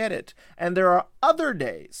go get it. And there are other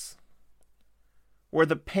days where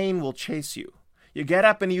the pain will chase you. You get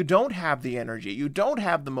up and you don't have the energy. You don't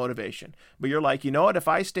have the motivation. But you're like, you know what? If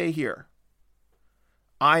I stay here,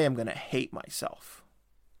 I am going to hate myself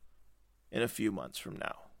in a few months from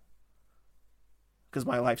now, because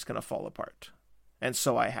my life's going to fall apart. And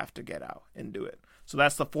so I have to get out and do it. So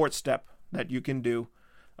that's the fourth step that you can do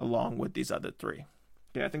along with these other three.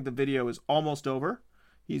 Okay, I think the video is almost over.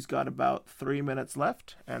 He's got about 3 minutes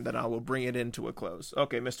left, and then I will bring it into a close.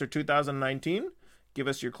 Okay, Mr. 2019, give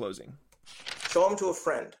us your closing. Show him to a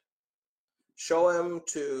friend. Show him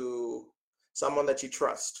to someone that you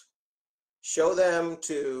trust. Show them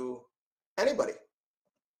to anybody.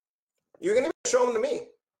 You're going to show them to me.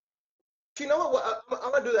 You know what?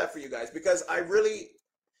 I'm going to do that for you guys, because I really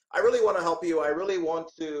want to help you. I really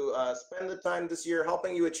want to spend the time this year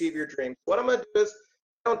helping you achieve your dreams. What I'm going to do is,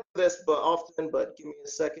 I don't do this but often, but give me a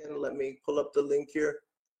second. Let me pull up the link here.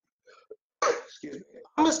 Excuse me.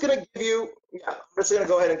 I'm just going to give you, I'm just going to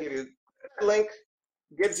go ahead and give you that link.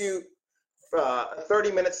 Gives you a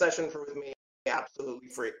 30-minute session with me, absolutely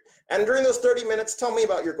free. And during those 30 minutes, tell me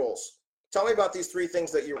about your goals. Tell me about these three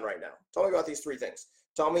things that you're in right now. Tell me about these three things.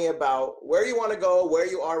 Tell me about where you want to go, where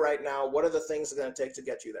you are right now. What are the things it's going to take to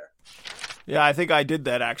get you there? Yeah, I think I did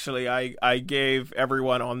that, actually. I gave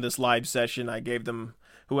everyone on this live session, I gave them,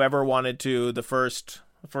 whoever wanted to, the first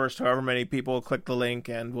however many people click the link,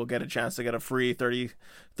 and we'll get a chance to get a free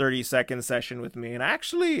 30-second session with me. And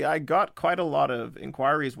actually, I got quite a lot of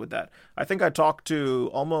inquiries with that. I think I talked to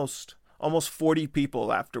almost 40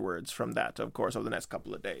 people afterwards from that, of course, over the next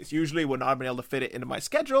couple of days. Usually would not have been able to fit it into my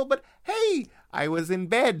schedule, but hey, I was in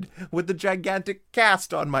bed with the gigantic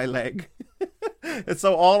cast on my leg. And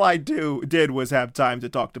so all I did was have time to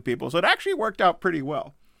talk to people. So it actually worked out pretty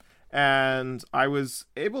well. And I was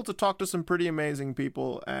able to talk to some pretty amazing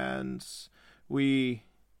people, and we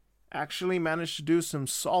actually managed to do some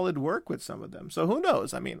solid work with some of them. So who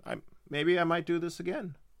knows? I mean, maybe I might do this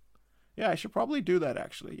again. Yeah, I should probably do that,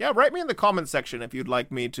 actually. Yeah, write me in the comment section if you'd like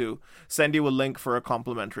me to send you a link for a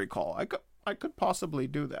complimentary call. I could possibly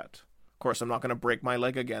do that. Of course, I'm not going to break my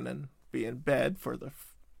leg again and be in bed for to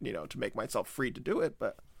make myself free to do it,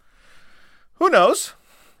 but who knows?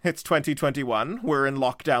 It's 2021. We're in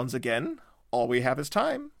lockdowns again. All we have is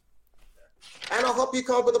time. And I'll help you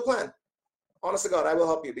come up with a plan. Honest to God, I will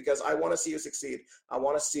help you, because I want to see you succeed. I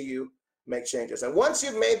want to see you make changes. And once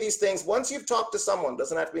you've made these things, once you've talked to someone,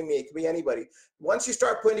 doesn't have to be me, it can be anybody. Once you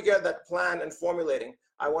start putting together that plan and formulating,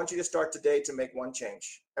 I want you to start today to make one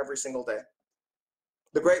change every single day.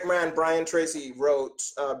 The great man, Brian Tracy, wrote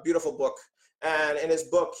a beautiful book. And in his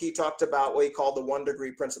book, he talked about what he called the 1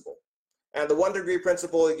 degree principle. And the 1 degree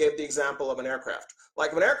principle, he gave the example of an aircraft.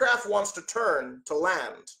 Like if an aircraft wants to turn to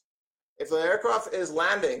land, if the aircraft is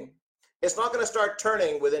landing, it's not going to start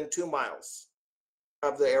turning within 2 miles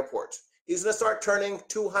of the airport. He's going to start turning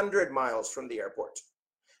 200 miles from the airport.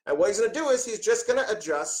 And what he's going to do is he's just going to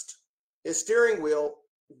adjust his steering wheel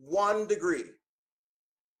 1 degree.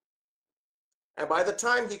 And by the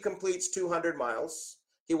time he completes 200 miles,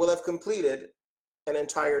 he will have completed an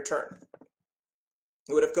entire turn.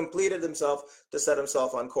 He would have completed himself to set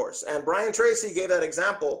himself on course. And Brian Tracy gave that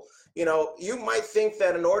example You might think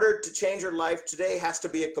that in order to change your life, today has to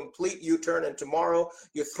be a complete U-turn, and tomorrow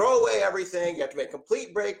you throw away everything. You have to make a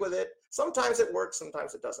complete break with it. Sometimes it works,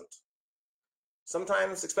 sometimes it doesn't.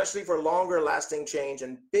 Sometimes, especially for longer lasting change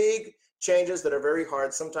and big changes that are very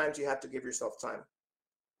hard, sometimes you have to give yourself time.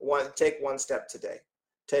 Take one step today.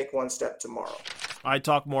 Take one step tomorrow. I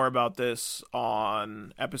talk more about this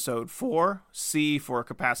on episode 4, C for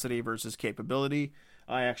capacity versus capability.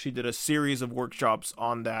 I actually did a series of workshops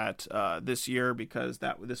on that this year because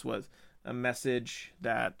this was a message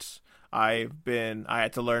that I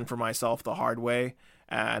had to learn for myself the hard way.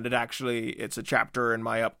 And it's a chapter in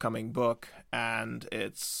my upcoming book, and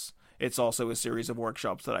it's also a series of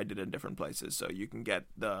workshops that I did in different places. So you can get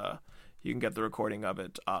the recording of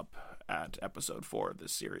it up at episode 4 of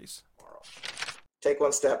this series. Take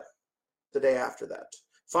one step the day after that.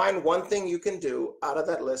 Find one thing you can do out of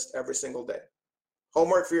that list every single day.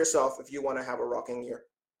 Homework for yourself if you want to have a rocking year.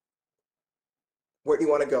 Where do you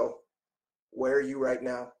want to go? Where are you right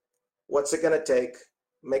now? What's it going to take?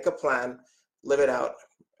 Make a plan. Live it out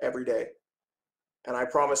every day. And I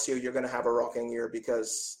promise you're going to have a rocking year,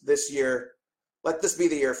 because this year, let this be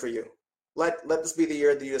the year for you. Let this be the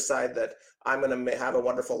year that you decide that I'm going to have a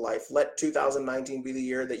wonderful life. Let 2019 be the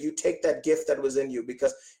year that you take that gift that was in you,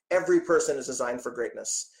 because every person is designed for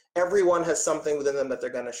greatness. Everyone has something within them that they're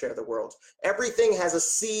going to share the world. Everything has a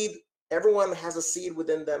seed. Everyone has a seed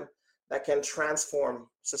within them that can transform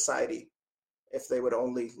society if they would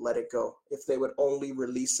only let it go, if they would only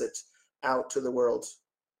release it out to the world.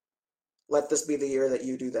 Let this be the year that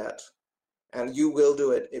you do that. And you will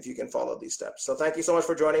do it if you can follow these steps. So thank you so much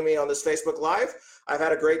for joining me on this Facebook Live. I've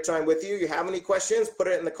had a great time with you. You have any questions, put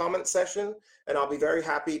it in the comment section, and I'll be very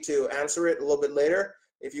happy to answer it a little bit later.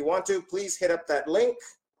 If you want to, please hit up that link,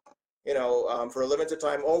 for a limited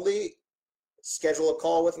time only. Schedule a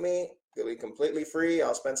call with me. It'll be completely free.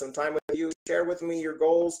 I'll spend some time with you. Share with me your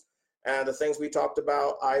goals and the things we talked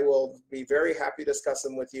about. I will be very happy to discuss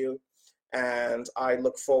them with you. And I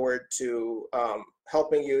look forward to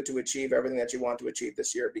helping you to achieve everything that you want to achieve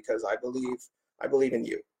this year, because I believe in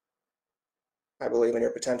you. I believe in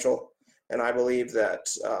your potential. And I believe that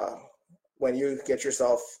when you get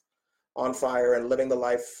yourself on fire and living the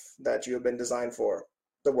life that you have been designed for,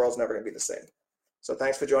 the world's never going to be the same. So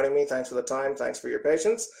thanks for joining me. Thanks for the time. Thanks for your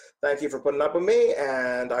patience. Thank you for putting up with me.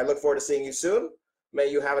 And I look forward to seeing you soon. May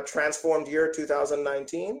you have a transformed year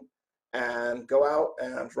 2019. And go out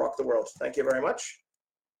and rock the world. Thank you very much.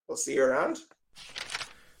 We'll see you around.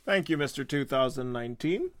 Thank you, Mr.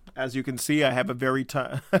 2019. As you can see, I have a very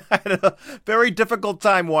difficult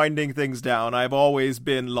time winding things down. I've always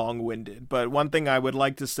been long-winded. But one thing I would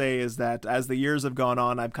like to say is that as the years have gone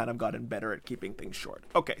on, I've kind of gotten better at keeping things short.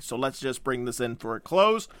 Okay, so let's just bring this in for a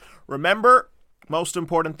close. Remember, most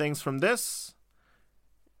important things from this,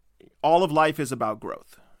 all of life is about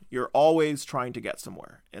growth. You're always trying to get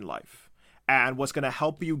somewhere in life. And what's going to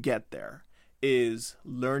help you get there is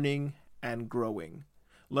learning and growing.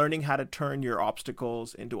 Learning how to turn your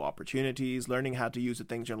obstacles into opportunities, learning how to use the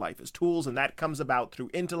things in your life as tools, and that comes about through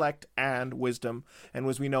intellect and wisdom. And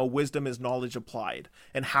as we know, wisdom is knowledge applied.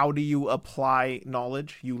 And how do you apply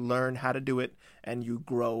knowledge? You learn how to do it, and you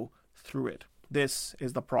grow through it. This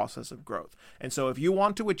is the process of growth. And so if you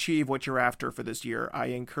want to achieve what you're after for this year, I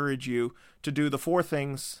encourage you to do the 4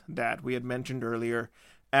 things that we had mentioned earlier.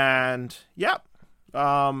 And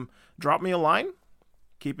drop me a line,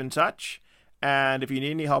 keep in touch. And if you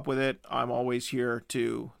need any help with it, I'm always here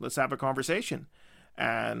let's have a conversation.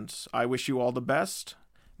 And I wish you all the best.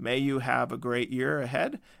 May you have a great year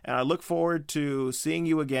ahead. And I look forward to seeing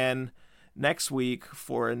you again next week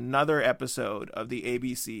for another episode of the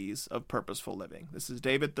ABCs of Purposeful Living. This is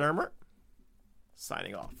David Thurmer,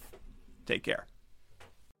 signing off. Take care.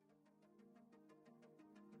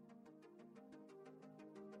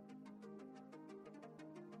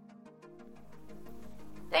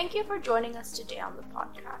 Thank you for joining us today on the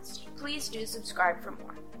podcast. Please do subscribe for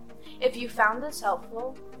more. If you found this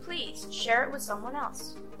helpful, please share it with someone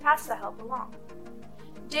else. Pass the help along.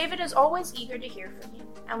 David is always eager to hear from you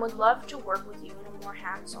and would love to work with you in a more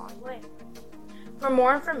hands-on way. For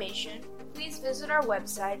more information, please visit our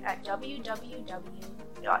website at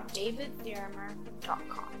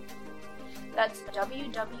www.davidthirimer.com. That's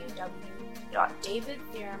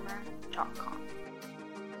www.davidthirimer.com.